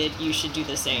what I did. You should do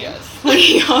the same. Yes. When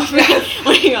he offered Yes.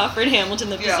 when he offered Hamilton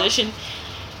the Yeah. position,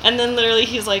 and then literally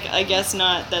he's like, I guess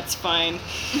not. That's fine,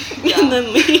 Yeah. and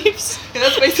then leaves. Yeah,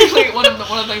 that's basically one of the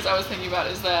things I was thinking about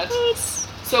is that. It's-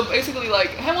 So basically, like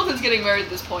Hamilton's getting married at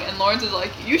this point, and Lawrence is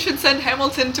like, "You should send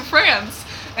Hamilton to France."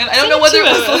 And I don't know whether it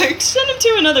was like. send him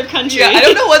to another country. Yeah, I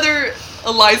don't know whether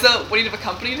Eliza wouldn't have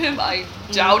accompanied him. I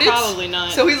doubt it. Probably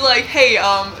not. So he's like, hey,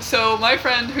 so my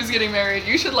friend who's getting married,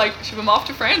 you should like ship him off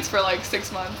to France for like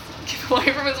 6 months, keep him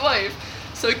away from his wife.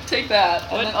 So take that.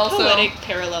 What And then also poetic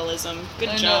parallelism. Good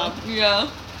I job. know, yeah.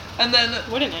 And then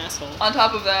What an asshole. on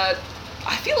top of that,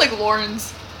 I feel like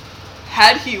Lawrence,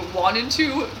 had he wanted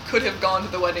to, could have gone to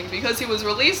the wedding because he was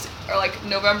released like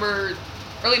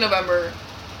early November,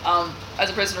 as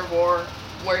a prisoner of war,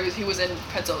 where he was in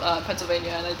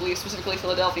Pennsylvania and I believe specifically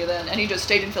Philadelphia then, and he just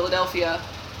stayed in Philadelphia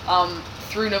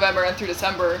through November and through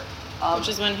December. Which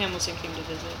is when Hamilton came to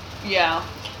visit. Yeah.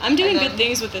 I'm doing And then- good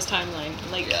things with this timeline.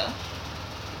 Like, Yeah.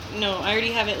 no, I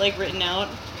already have it like written out.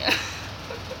 Yeah.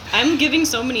 I'm giving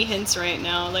so many hints right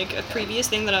now. Like a previous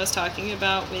thing that I was talking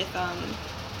about with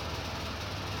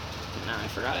no, I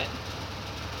forgot it.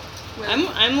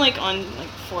 I'm like on like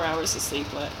 4 hours of sleep,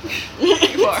 but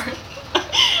You are.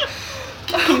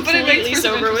 But it makes completely for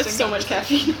some sober with interesting so much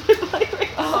conversation.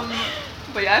 caffeine.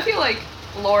 But yeah, I feel like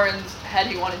Lawrence, had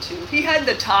he wanted to, he had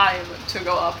the time to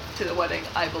go up to the wedding,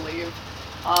 I believe.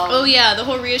 Oh yeah, the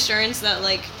whole reassurance that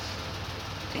like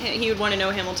he would want to know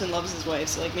Hamilton loves his wife.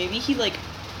 So like maybe he like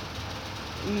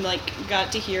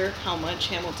got to hear how much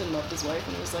Hamilton loved his wife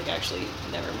and was like, actually,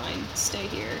 never mind, stay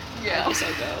here. Yeah. I guess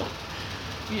I'll go.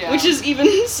 Yeah. Which is even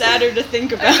sadder to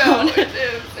think about. I know, it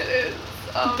is.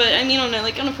 But I mean, on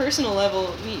a personal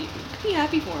level, be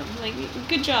happy for him. Like,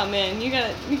 good job, man. You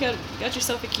got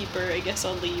yourself a keeper. I guess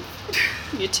I'll leave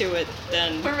you to it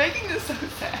then. We're making this so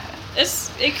sad.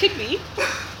 It could be.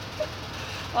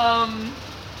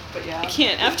 But yeah. I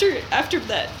can't. After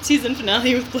that season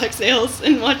finale with Black Sails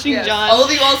and watching Yes. John. All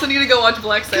of you also need to go watch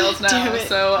Black Sails now. Damn it.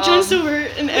 So Jon Silver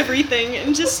and everything,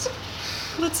 and just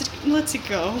let's it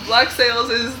go. Black Sails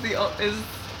is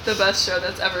the best show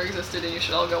that's ever existed, and you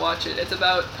should all go watch it. It's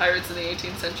about pirates in the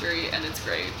 18th century, and it's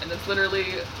great. And it's literally,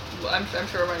 I'm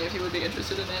sure many of you would be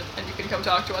interested in it, and you can come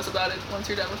talk to us about it once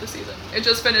you're done with the season. It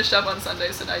just finished up on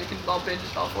Sunday, so now you can all binge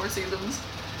all 4 seasons.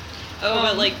 Oh,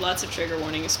 but like lots of trigger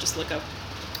warnings. Just look up.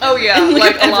 Oh yeah, and look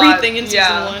like up a lot. everything in season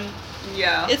Yeah. 1.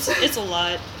 Yeah. It's a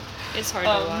lot. It's hard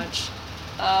to watch.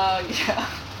 Yeah.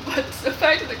 But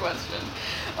back to the question.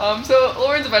 So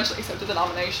Lawrence eventually accepted the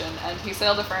nomination, and he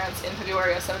sailed to France in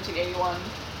February of 1781.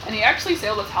 And he actually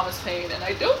sailed with Thomas Paine, and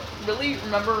I don't really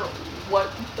remember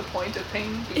what the point of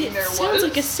Paine being It there sounds was.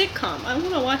 like a sitcom. I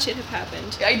want to watch it have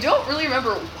happened. I don't really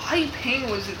remember why Paine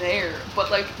was there,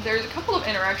 but like there's a couple of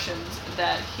interactions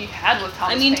that he had with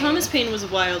Thomas Paine. Thomas Paine was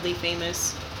wildly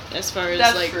famous as far as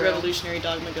That's like true. revolutionary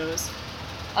dogma goes.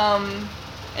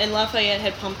 And Lafayette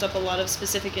had pumped up a lot of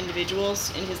specific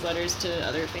individuals in his letters to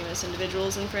other famous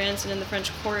individuals in France and in the French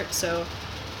court, so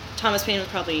Thomas Paine was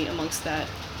probably amongst that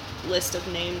list of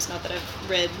names. Not that I've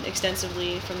read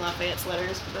extensively from Lafayette's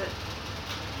letters, but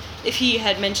if he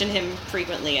had mentioned him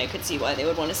frequently, I could see why they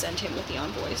would want to send him with the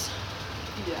envoys.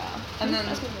 Yeah, and then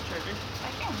That's my charger.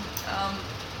 I can. Oh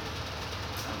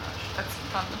gosh,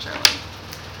 that's on the chair.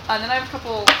 And then I have a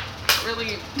couple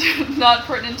really not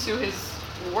pertinent to his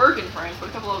work in France, but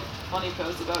a couple of funny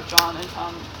posts about John and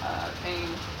Tom Paine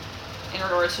in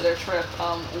regards to their trip.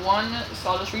 One, so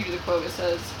I'll just read you the quote. It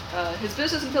says, his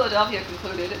business in Philadelphia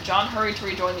concluded, John hurried to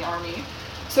rejoin the army.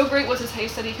 So great was his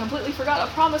haste that he completely forgot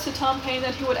a promise to Tom Paine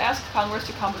that he would ask Congress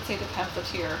to compensate the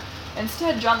pamphleteer.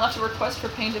 Instead, John left a request for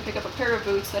Paine to pick up a pair of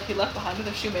boots that he left behind with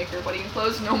a shoemaker, but he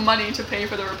enclosed no money to pay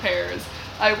for the repairs.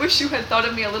 I wish you had thought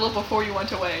of me a little before you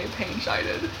went away, Paine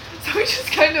chided. So he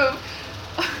just kind of,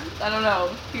 I don't know,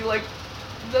 he like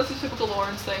does the typical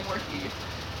Lawrence thing where he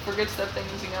forgets that things,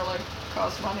 like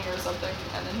cost money or something,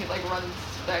 and then he like runs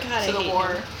back God, to I the hate war.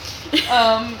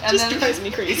 him. And Just then drives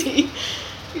me crazy.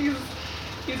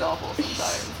 he's awful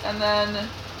sometimes. And then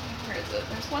where is it?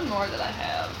 There's one more that I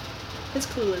have. His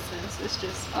cluelessness is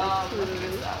just I think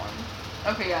it's that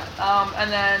one. Okay, yeah. And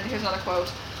then here's another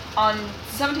quote. On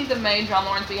the 17th of May, John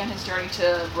Lawrence began his journey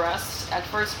to Brest. At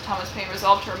first, Thomas Paine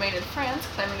resolved to remain in France,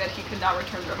 claiming that he could not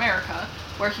return to America,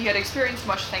 where he had experienced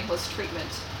much thankless treatment.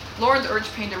 Lawrence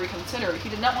urged Paine to reconsider. He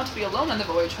did not want to be alone on the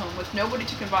voyage home, with nobody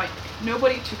to confide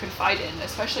in,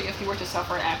 especially if he were to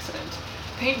suffer an accident.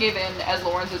 Paine gave in, as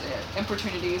Lawrence's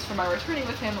importunities for my returning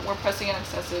with him were pressing and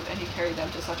excessive, and he carried them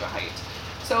to such a height.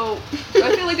 So,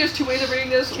 I feel like there's two ways of reading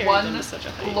this. Carried One, them to such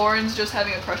a height. Lawrence just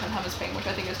having a crush on Thomas Paine, which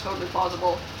I think is totally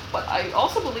plausible. But I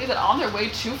also believe that on their way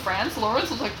to France, Lawrence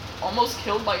was like almost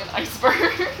killed by an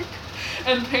iceberg.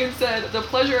 And Paine said, the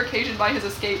pleasure occasioned by his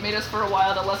escape made us for a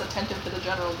while the less attentive to the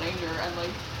general danger. And like,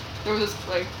 there was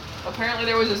this apparently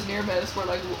there was this near miss where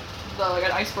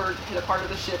an iceberg hit a part of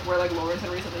the ship where Lawrence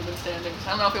had recently been standing. So I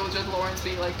don't know if it was just Lawrence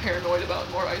being paranoid about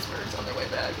more icebergs on their way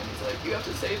back, and he's like, you have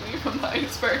to save me from the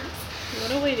icebergs.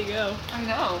 What a way to go. I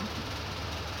know.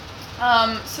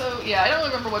 So yeah, I don't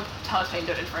remember what Thomas Paine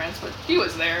did in France, but he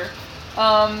was there.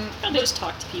 Probably just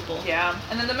talk to people. Yeah,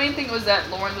 and then the main thing was that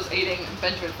Lawrence was aiding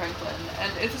Benjamin Franklin,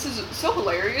 and this is so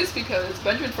hilarious because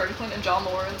Benjamin Franklin and John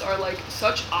Lawrence are like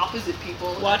such opposite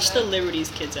people. Watch the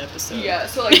Liberties Kids episode. Yeah,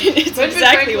 so like it's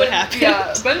exactly what happened.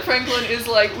 Yeah, Ben Franklin is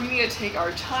like, we need to take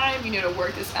our time, we need to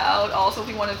work this out. Also, if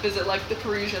we want to visit like the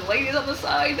Parisian ladies on the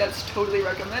side, that's totally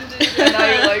recommended, and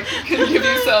I like can give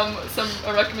you some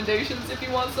recommendations if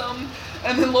you want some.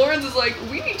 And then Lawrence is like,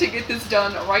 we need to get this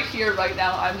done right here, right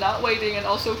now. I'm not waiting, and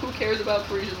also who cares about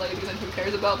Parisian ladies and who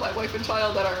cares about my wife and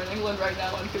child that are in England right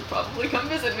now and could probably come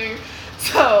visit me.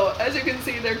 So, as you can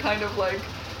see, they're kind of like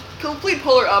complete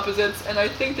polar opposites, and I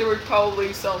think there were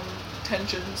probably some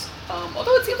tensions.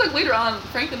 Although it seems like later on,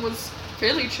 Franklin was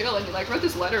fairly chill, and he like wrote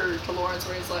this letter to Lawrence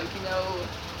where he's like, you know,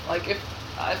 like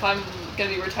if I'm gonna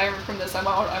be retiring from this, I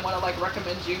want to like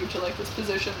recommend you to like this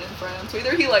position in France. So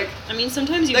either he like, I mean,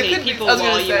 sometimes you that hate could be- people I was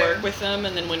gonna while you say. work with them,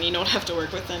 and then when you don't have to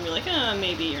work with them, you're like,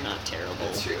 maybe you're not terrible.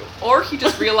 that's true. Or he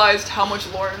just realized how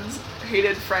much Lawrence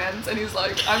hated France, and he's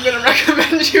like, I'm gonna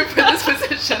recommend you for this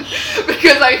position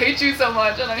because I hate you so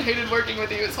much and I hated working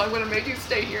with you, so I'm gonna make you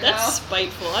stay here That's now.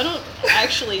 spiteful. I don't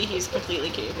actually. He's completely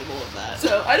capable of that.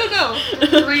 So I don't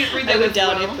know. Read that I would as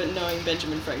doubt well. it, but knowing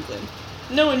Benjamin Franklin,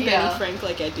 knowing Yeah. Benny Frank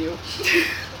like I do.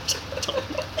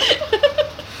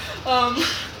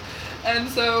 And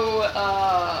so,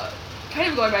 kind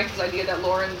of going back to this idea that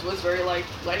Lawrence was very like,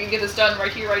 I need to get this done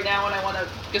right here, right now, and I want to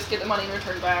just get the money and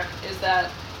return back, is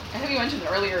that, I think you mentioned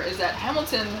earlier, is that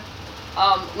Hamilton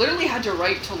literally had to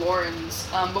write to Lawrence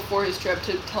before his trip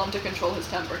to tell him to control his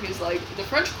temper. He's like, the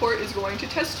French court is going to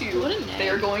test you. What a nag. They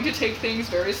are going to take things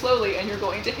very slowly, and you're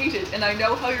going to hate it, and I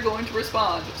know how you're going to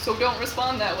respond, so don't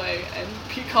respond that way, and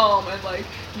be calm, and like,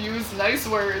 use nice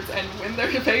words, and win their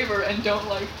favor, and don't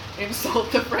like,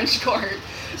 insult the French court.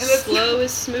 And that's Slow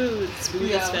is smooth,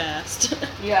 smooth Yeah. is fast.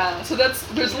 Yeah, so there's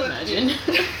Can you imagine?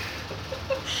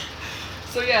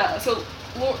 So yeah, so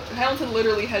Hamilton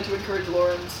literally had to encourage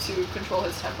Lawrence to control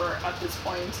his temper at this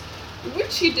point,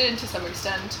 which he did to some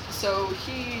extent. So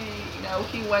he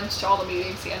went to all the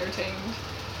meetings, he entertained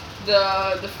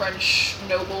the French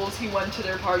nobles, he went to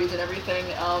their parties and everything.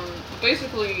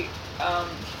 Basically,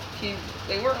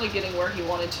 they weren't really getting where he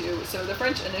wanted to. So the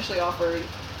French initially offered.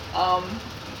 So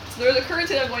there's a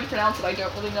currency that I'm going to pronounce that I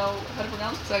don't really know how to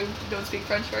pronounce because I don't speak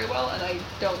French very well, and I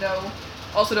don't know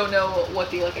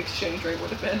what the like exchange rate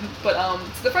would have been. But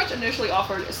so the French initially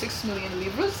offered 6 million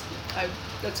livres.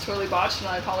 That's totally botched, and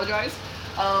I apologize.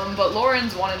 But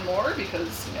Lawrence wanted more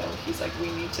because he's like,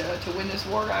 we need to win this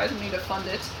war, guys. We need to fund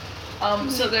it. So I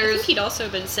think there's he'd also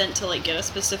been sent to like get a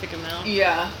specific amount,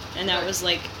 yeah, and that was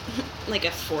like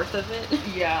a fourth of it.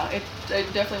 yeah. It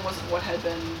definitely wasn't what had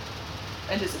been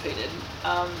anticipated.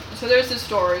 So there's this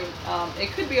story.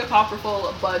 It could be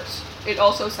apocryphal, but it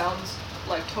also sounds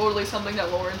like totally something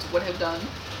that Lawrence would have done.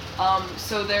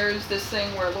 So there's this thing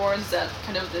where Lawrence is at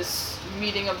kind of this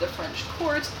meeting of the French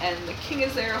court, and the king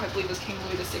is there. I believe it's King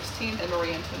Louis XVI and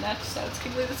Marie Antoinette. That's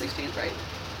King Louis XVI, right?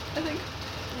 I think.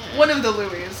 Yeah. One of the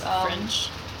Louis. French.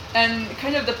 And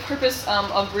kind of the purpose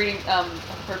of greeting,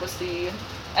 the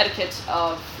etiquette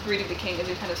of greeting the king is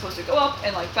you're kind of supposed to go up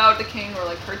and like bow to the king or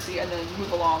like curtsy and then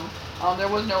move along. There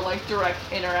was no like direct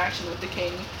interaction with the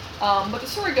king. But the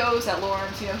story goes that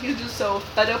Lawrence, he's just so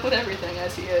fed up with everything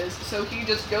as he is, so he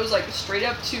just goes like straight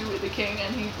up to the king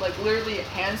and he like literally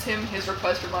hands him his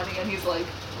request for money and he's like,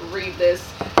 read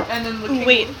this. And then the king...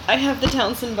 Wait, I have the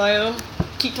Townsend bio.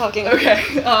 Keep talking. Okay,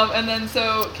 and then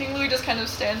so King Louis just kind of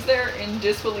stands there in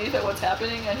disbelief at what's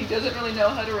happening, and he doesn't really know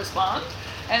how to respond.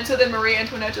 And so then Marie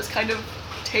Antoinette just kind of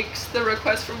takes the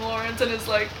request from Lawrence and is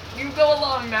like, "You go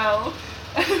along now."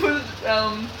 And it was,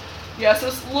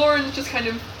 so Lawrence just kind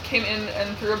of came in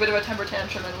and threw a bit of a temper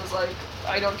tantrum and was like,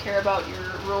 "I don't care about your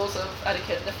rules of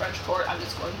etiquette in the French court. I'm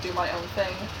just going to do my own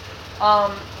thing."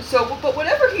 But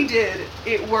whatever he did,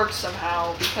 it worked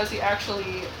somehow because he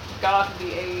actually got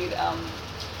the aid.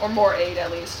 Or more aid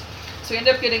at least. So he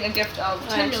ended up getting a gift of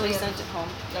 10 million. sent it home.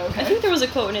 Okay. I think there was a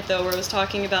quote in it though where it was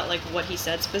talking about like what he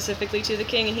said specifically to the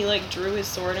king, and he like drew his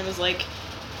sword and was like,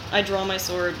 "I draw my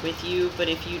sword with you, but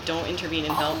if you don't intervene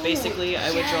and help, basically, I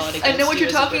would draw it against you." I know what you're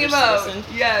as a talking British about. citizen."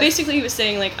 Yes. Basically, he was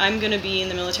saying like, "I'm gonna be in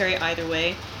the military either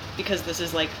way, because this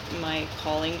is like my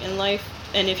calling in life.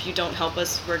 And if you don't help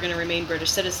us, we're gonna remain British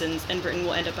citizens, and Britain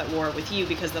will end up at war with you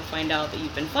because they'll find out that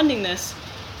you've been funding this."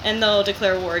 and they'll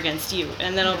declare war against you,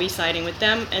 and then I'll be siding with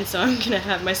them, and so I'm gonna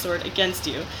have my sword against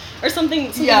you. Or something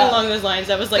along those lines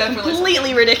that was, like, Definitely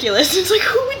completely ridiculous. It's like,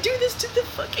 who would do this to the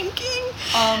fucking king?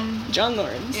 John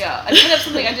Lawrence. Yeah, and kind of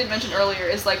something I did mention earlier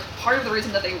is, like, part of the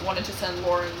reason that they wanted to send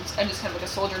Lawrence, and just kind of like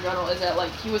a soldier in general, is that,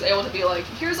 like, he was able to be like,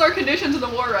 here's our conditions in the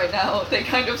war right now. They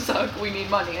kind of suck. We need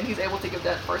money. And he's able to give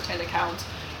that first-hand account.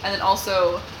 And then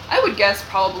also, I would guess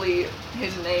probably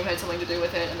his name had something to do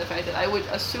with it, and the fact that I would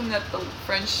assume that the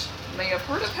French may have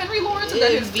heard of Henry Lawrence, and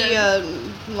that his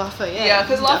Lafayette. Yeah,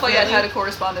 because Lafayette definitely. had a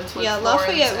correspondence with Lawrence.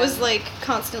 Lafayette was, and- like,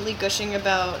 constantly gushing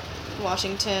about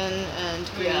Washington and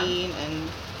Greene and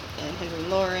Henry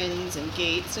Lawrence and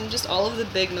Gates and just all of the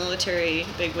big military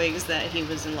bigwigs that he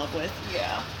was in love with.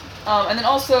 Yeah. And then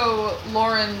also,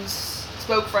 Lawrence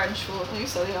spoke French fluently,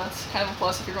 so yeah, it's kind of a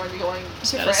plus if you're going to be going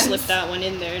Just to gotta France. slip that one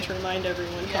in there to remind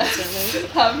everyone constantly.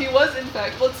 Yes. He was, in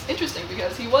fact, well, it's interesting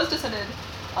because he was descended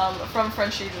from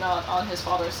French Huguenot on his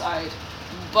father's side,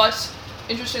 but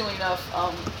interestingly enough,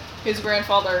 his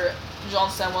grandfather,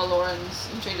 Jean-Samuel Lawrence,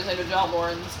 who changed his name to John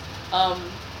Lawrence,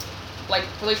 like,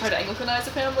 really tried to Anglicanize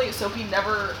the family, so he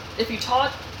never, if he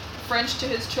taught French to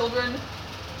his children,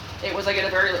 it was, like, at a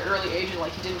very early age, and,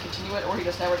 like, he didn't continue it, or he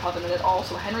just never taught them it at all.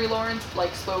 So Henry Lawrence,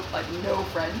 like, spoke, like, no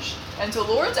French. And so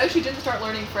Lawrence actually didn't start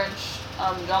learning French.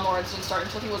 John Lawrence didn't start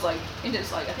until he was, like, in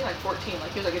his, like, I think, like, 14.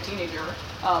 Like, he was, like, a teenager.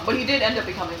 But he did end up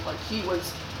becoming, like, he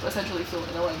was essentially fluent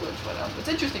in the language. But it's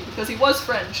interesting because he was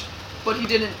French, but he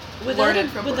didn't learn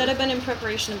it from Would that birth. have been in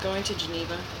preparation of going to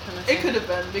Geneva? Kind of thing? It could have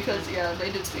been, because, yeah,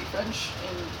 they did speak French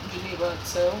in Geneva,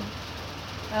 so,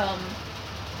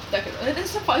 that could, and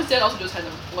his dad also just had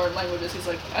to learn languages. He's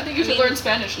like, I think you should learn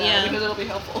Spanish now, because it'll be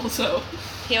helpful, so.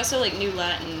 He also, like, knew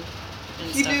Latin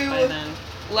and He stuff knew by then.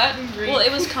 Latin, Greek. Well,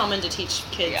 it was common to teach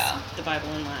kids Yeah. the Bible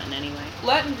in Latin anyway.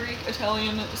 Latin, Greek,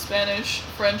 Italian, Spanish,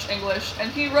 French, English,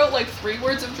 and he wrote, like, 3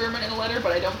 words of German in a letter,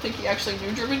 but I don't think he actually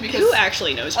knew German, because. Who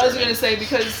actually knows German? I was gonna say,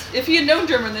 because if he had known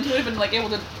German, then he would have been, like, able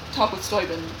to talk with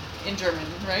Steuben in German,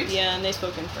 right? Yeah, and they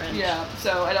spoke in French. Yeah,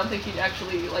 so I don't think he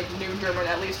actually, like, knew German,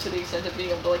 at least to the extent of being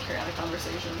able to, like, carry on a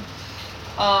conversation.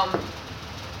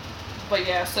 But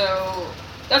yeah, so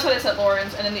that's why they sent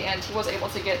Lawrence, and in the end, he was able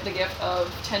to get the gift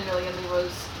of 10 million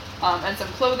livres, and some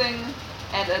clothing,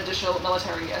 and additional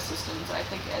military assistance, I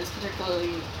think, as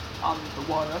particularly on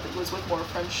the water. I think it was with more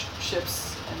French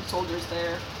ships and soldiers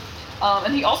there.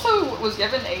 And he also was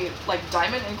given a, like,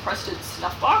 diamond-encrusted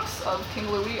snuff box of King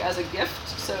Louis as a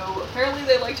gift, so apparently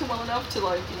they liked him well enough to,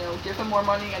 like, you know, give him more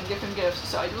money and give him gifts,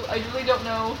 so I really don't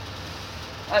know.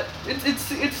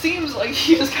 It seems like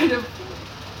he just kind of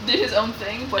did his own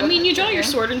thing, but... I mean, you draw your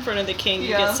sword in front of the king, you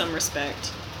Yeah. get some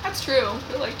respect. That's true.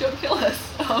 They're like, don't kill us.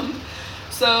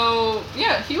 So,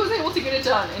 yeah, he was able to get it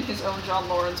done in his own John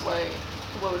Lawrence way.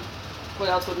 What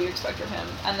else would we expect from him?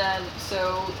 And then,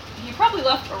 so, he probably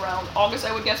left around August,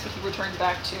 I would guess, but he returned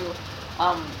back to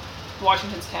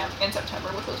Washington's camp in September,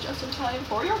 which was just in time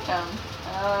for Yorktown.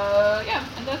 Yeah,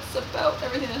 and that's about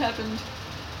everything that happened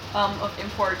of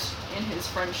import in his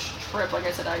French trip. Like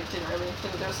I said, I didn't really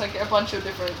include. There's, like, a bunch of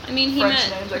different I mean, he French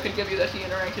met- names I could give you that he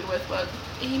interacted with, but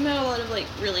He met a lot of, like,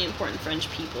 really important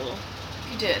French people.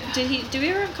 he did. Do we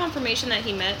ever have confirmation that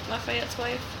he met Lafayette's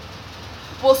wife?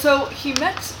 Well, so he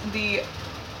met the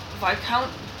Viscount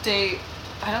de,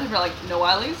 I don't remember, like,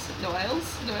 Noailles?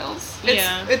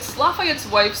 Yeah. It's Lafayette's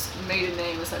wife's maiden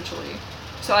name, essentially.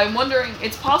 So I'm wondering,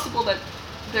 it's possible that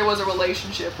there was a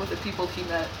relationship with the people he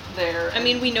met there. I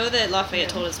mean, we know that Lafayette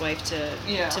Yeah. told his wife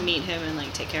to meet him and,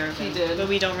 like, take care of He him. did. But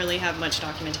we don't really have much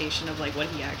documentation of, like, what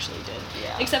he actually did.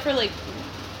 Yeah. Except for, like,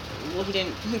 well, he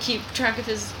didn't keep track of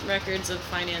his records of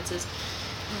finances.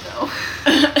 No.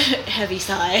 Heavy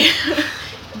sigh.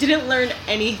 Didn't learn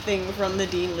anything from the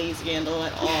Dean Lee scandal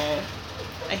at all.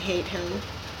 I hate him.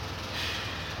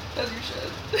 As you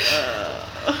should.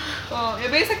 Yeah,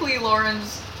 basically,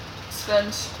 Lawrence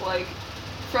spent, like,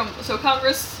 so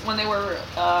Congress, when they were,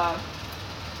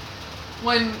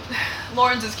 when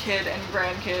Lawrence's kid and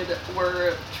grandkid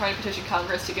were trying to petition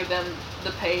Congress to give them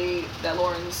the pay that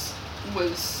Lawrence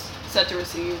was set to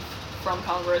receive from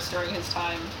Congress during his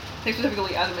time, I think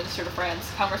specifically as a minister to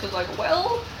France, Congress was like,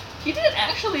 well, he didn't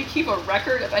actually keep a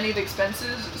record of any of the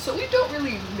expenses, so we don't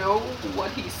really know what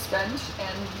he spent,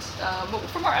 and but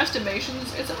from our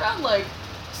estimations, it's around, like,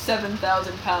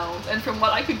 £7,000, and from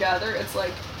what I could gather, it's,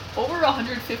 like, over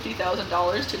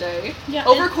 $150,000 today, Yeah,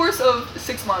 over a and- course of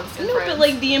 6 months in No, France. but,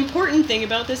 like, the important thing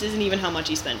about this isn't even how much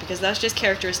he spent, because that's just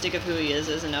characteristic of who he is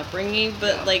as an upbringing,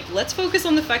 but, Yeah. like, let's focus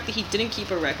on the fact that he didn't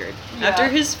keep a record. Yeah. After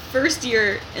his first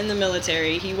year in the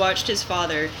military, he watched his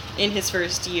father, in his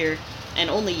first year, and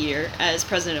only year as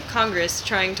president of Congress,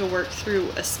 trying to work through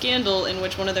a scandal in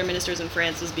which one of their ministers in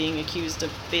France was being accused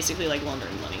of basically like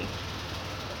laundering money.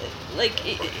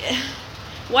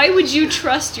 Why would you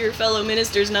trust your fellow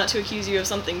ministers not to accuse you of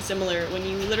something similar when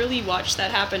you literally watch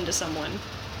that happen to someone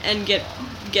and get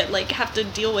like have to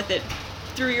deal with it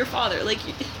through your father? Like,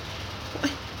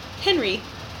 Henry,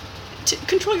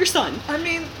 control your son. I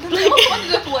mean, they also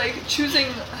ended up like choosing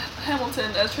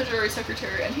Hamilton as Treasury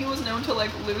Secretary, and he was known to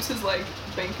like lose his like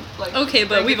bank like. Okay,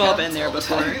 but bank we've all accounts been there the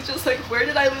before. time. He's just like, where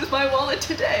did I lose my wallet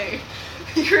today?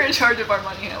 You're in charge of our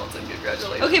money, Hamilton.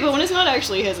 Congratulations. Okay, but when it's not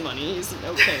actually his money, he's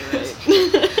okay,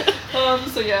 right?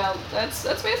 So yeah, that's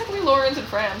basically Lawrence in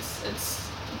France. It's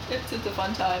a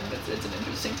fun time. It's an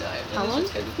interesting time. How And long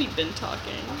it's just have we been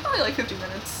talking? Probably like 50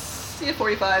 minutes. Yeah,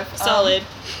 45. Solid.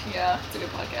 Yeah, it's a good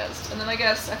podcast. And then I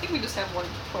think we just have one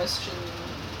question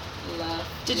left.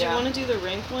 Did you want to do the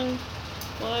rank one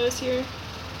while I was here?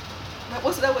 That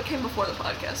wasn't that what came before the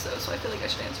podcast though, so I feel like I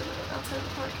should answer that outside of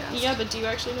the podcast. Yeah, but do you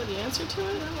actually know the answer to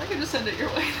it? I can just send it your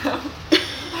way now.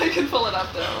 I can pull it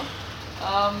up though.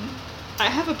 I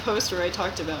have a post where I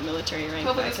talked about military rank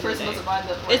Hopefully back this in the person day. doesn't mind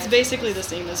that. we're It's answering basically the this.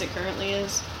 same as it currently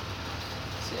is,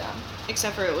 So, yeah.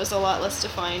 except for it was a lot less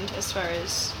defined as far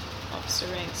as officer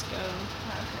ranks go.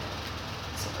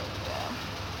 Okay. So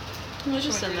yeah. Well, just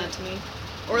Should we send read that it? to me.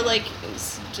 Or like,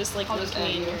 just like I'll look just me add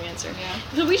in you. your answer. Yeah.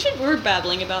 So we're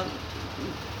babbling about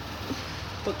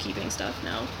bookkeeping stuff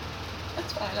now.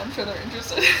 That's fine. I'm sure they're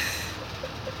interested.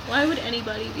 Why would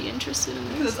anybody be interested in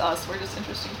Because this? it's us. We're just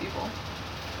interesting people.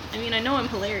 I mean, I know I'm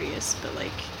hilarious, but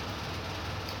like...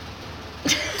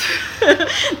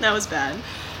 that was bad.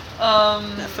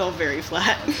 That fell very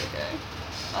flat. That's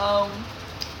okay.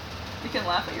 We can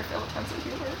laugh at your failed attempts at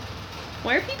humor.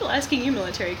 Why are people asking you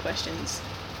military questions?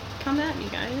 Come at me,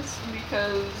 guys.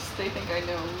 Because they think I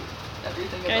know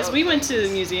everything Guys, about we went to the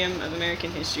things. Museum of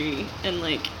American History and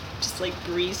like just like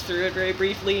breezed through it very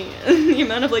briefly. The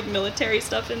amount of like military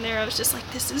stuff in there, I was just like,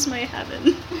 this is my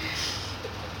heaven.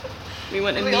 We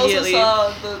went And we immediately.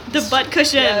 also saw The butt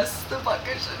cushion. Yes, the butt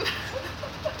cushion.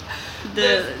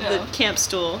 The camp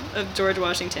stool of George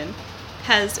Washington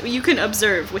has, you can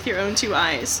observe with your own two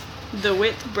eyes the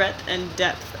width, breadth, and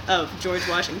depth of George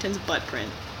Washington's butt print.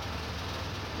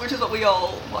 Which is what we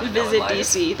all want to know in Visit life.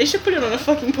 DC. They should put it on a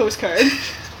fucking postcard.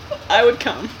 I would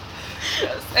come.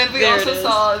 Yes. And we There it also is.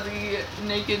 saw the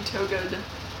naked togaed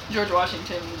George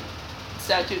Washington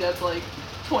statue that's like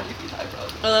 20 feet high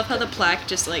probably. I love how the plaque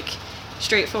just like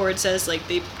straightforward says like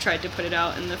they tried to put it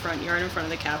out in the front yard in front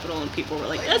of the Capitol and people were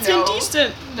like, that's no,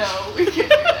 indecent. No, we can't do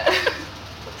that.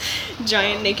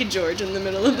 Giant naked George in the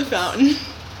middle of the fountain.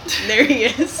 There he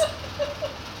is.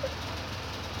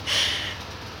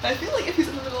 I feel like if he's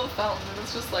in the middle of a fountain and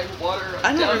it's just like water.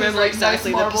 I don't down his, remember like,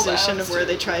 exactly nice the marbled position abs, of where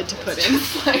they too. tried to put It's him.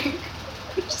 just like,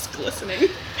 Just glistening.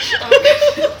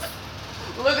 okay.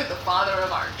 Look at the father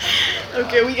of our country.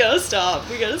 Okay, we gotta stop.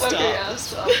 We gotta stop. Okay, yeah,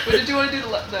 stop. But did you want to do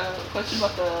the question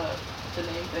about the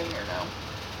name thing or no?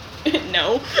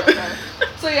 No. Okay.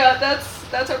 So yeah,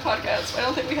 that's our podcast. I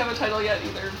don't think we have a title yet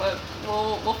either, but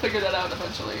we'll figure that out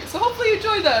eventually. So hopefully you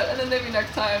enjoyed that, and then maybe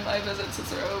next time I visit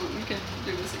Cicero, we can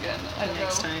do this again. I don't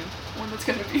Next know time. when that's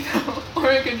gonna be though,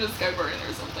 or I can just Skype her in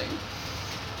or something.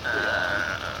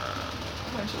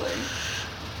 Eventually,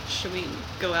 Should we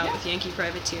go out Yeah. with Yankee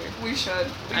Privateer? we should.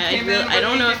 We I came really- in I with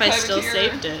don't know Yankee if I still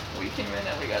Privateer. saved it. We came in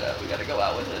and we gotta go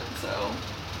out with it. So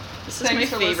This is thanks my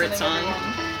for favorite listening, song.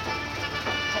 everyone.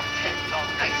 All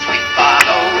nights we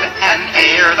followed, and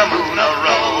ere the moon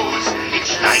arose, each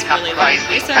It's night a really prize long.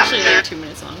 we It's actually like captured, 2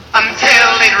 minutes long. until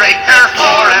they'd rake her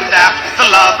fore and aft, the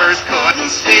lovers couldn't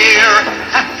steer,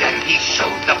 and then he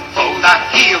showed the foe the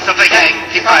heels of the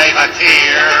Yankee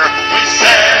privateer. We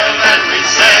sailed and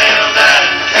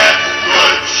kept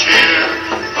good cheer,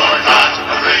 for not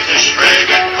a British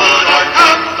frigate